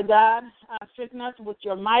 And Father God, strengthen us with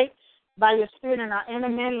your might by your spirit in our inner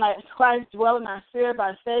men, like Christ dwell in our spirit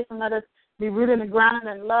by faith, and let us be rooted and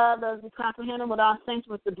grounded in love. Let us be comprehended with all saints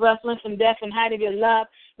with the breadth, length, and depth and height of your love.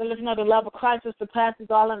 Let us know the love of Christ which surpasses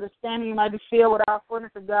all understanding. You might be filled with all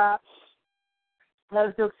fullness of God. Let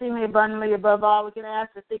us do exceedingly abundantly above all we can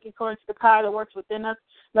ask, to think according to the power that works within us.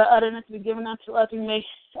 Let utterance be given unto us. We may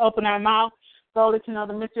open our mouth boldly to know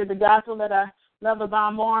the mystery of the gospel. Let our love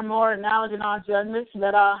abound more and more in knowledge and all judgments.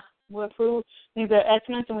 Let our will prove things that are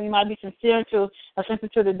excellent, and we might be sincere to offensive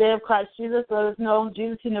to the day of Christ Jesus. Let us know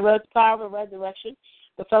Jesus in the power of resurrection,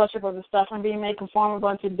 the fellowship of the suffering, being made conformable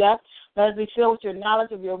unto death. Let us be filled with your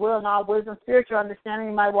knowledge of your will and all wisdom, spiritual understanding.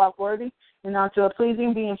 We might walk worthy and unto a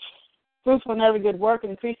pleasing, being fruitful in every good work,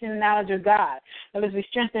 and increasing in the knowledge of God. Let us be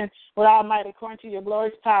strengthened with all might according to your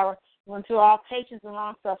glorious power, unto all patience and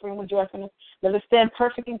long-suffering with joyfulness. Let us stand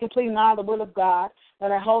perfect and complete in all the will of God.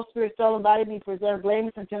 Let our whole spirit, soul, and body be preserved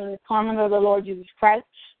blameless until the coming of the Lord Jesus Christ.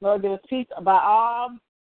 Lord, give us peace about all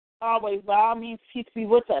always, by all means, peace be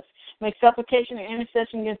with us. Make supplication and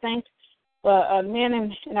intercession give thanks for men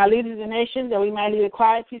and our leaders of the nation, that we might lead a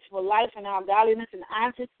quiet, peaceful life in our godliness and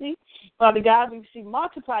honesty. Father God, we receive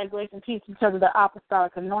multiplied grace and peace because of the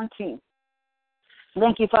apostolic anointing.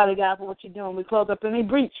 Thank you, Father God, for what you're doing. We close up any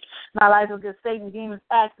breach in our lives of Satan, demons,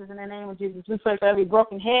 access in the name of Jesus. We pray for every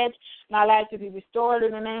broken hedge in our lives to be restored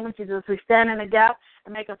in the name of Jesus. We stand in the gap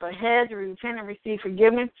and make up a hedge. We repent and receive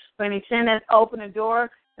forgiveness for any sin that's opened the door,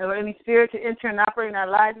 or any spirit to enter and operate in our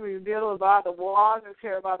lives. We reveal about the walls and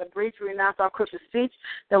tear about the breach. We renounce our crooked speech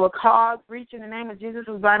that will cause breach in the name of Jesus.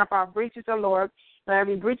 We bind up our breaches, O Lord. Let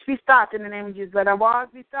every breach be stopped in the name of Jesus. Let our walls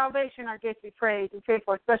be salvation, our gates be praised. We pray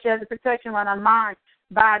for special hedge of protection on our mind,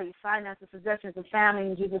 body, finances, possessions, and family.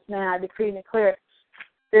 In Jesus' name, I decree and declare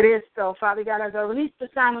it is so. Father God, as I release the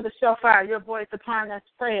sound of the shofar, your voice upon this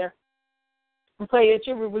prayer, and pray that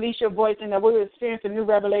you will release your voice and that we will experience a new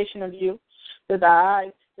revelation of you with our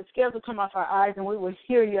eyes. The scales will come off our eyes, and we will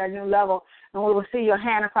hear you at a new level, and we will see your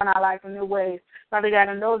hand upon our life in new ways. Father God,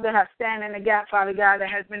 and those that have stand in the gap, Father God, that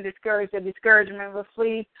has been discouraged, that discouragement will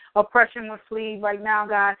flee, oppression will flee right now,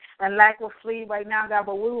 God, and lack will flee right now, God,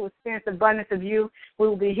 but we will experience the abundance of you. We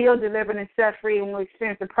will be healed, delivered, and set free, and we will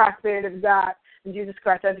experience the prosperity of God. In Jesus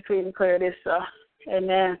Christ, I decree and declare this.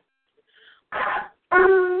 Amen.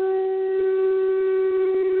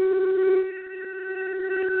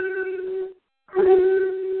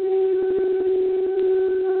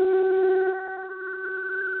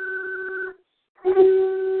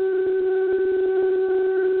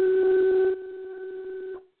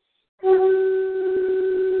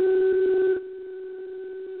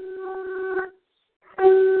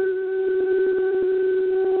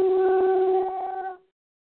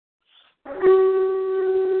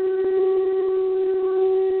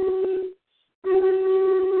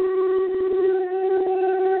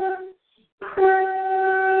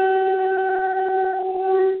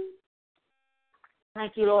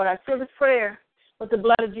 Thank you, Lord. I seal this prayer with the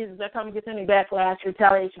blood of Jesus. I come against any backlash,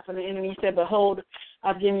 retaliation from the enemy. He said, behold,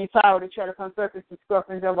 I've given you power to tread upon serpents and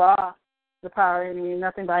scorpions over all the power of the enemy.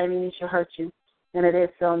 Nothing by any means shall hurt you. And it is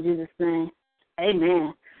so in Jesus' name.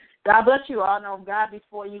 Amen. God bless you all. Know God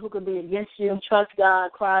before you, who could be against you. Trust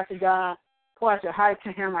God, cry to God, pour out your heart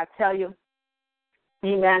to him. I tell you,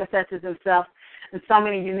 he manifests himself in so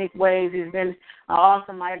many unique ways. He's been an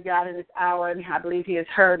awesome, mighty God in this hour, and I believe he has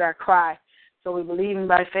heard our cry. So we believe in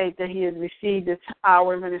by faith that he has received this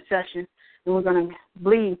hour of intercession, and we're going to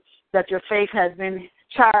believe that your faith has been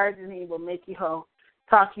charged, and he will make you whole.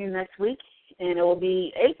 Talk to you next week, and it will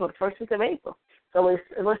be April, the first week of April. So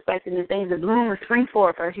we're expecting the things to bloom and spring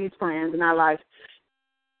forth our huge plans in our lives.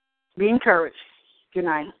 Be encouraged. Good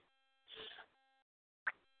night.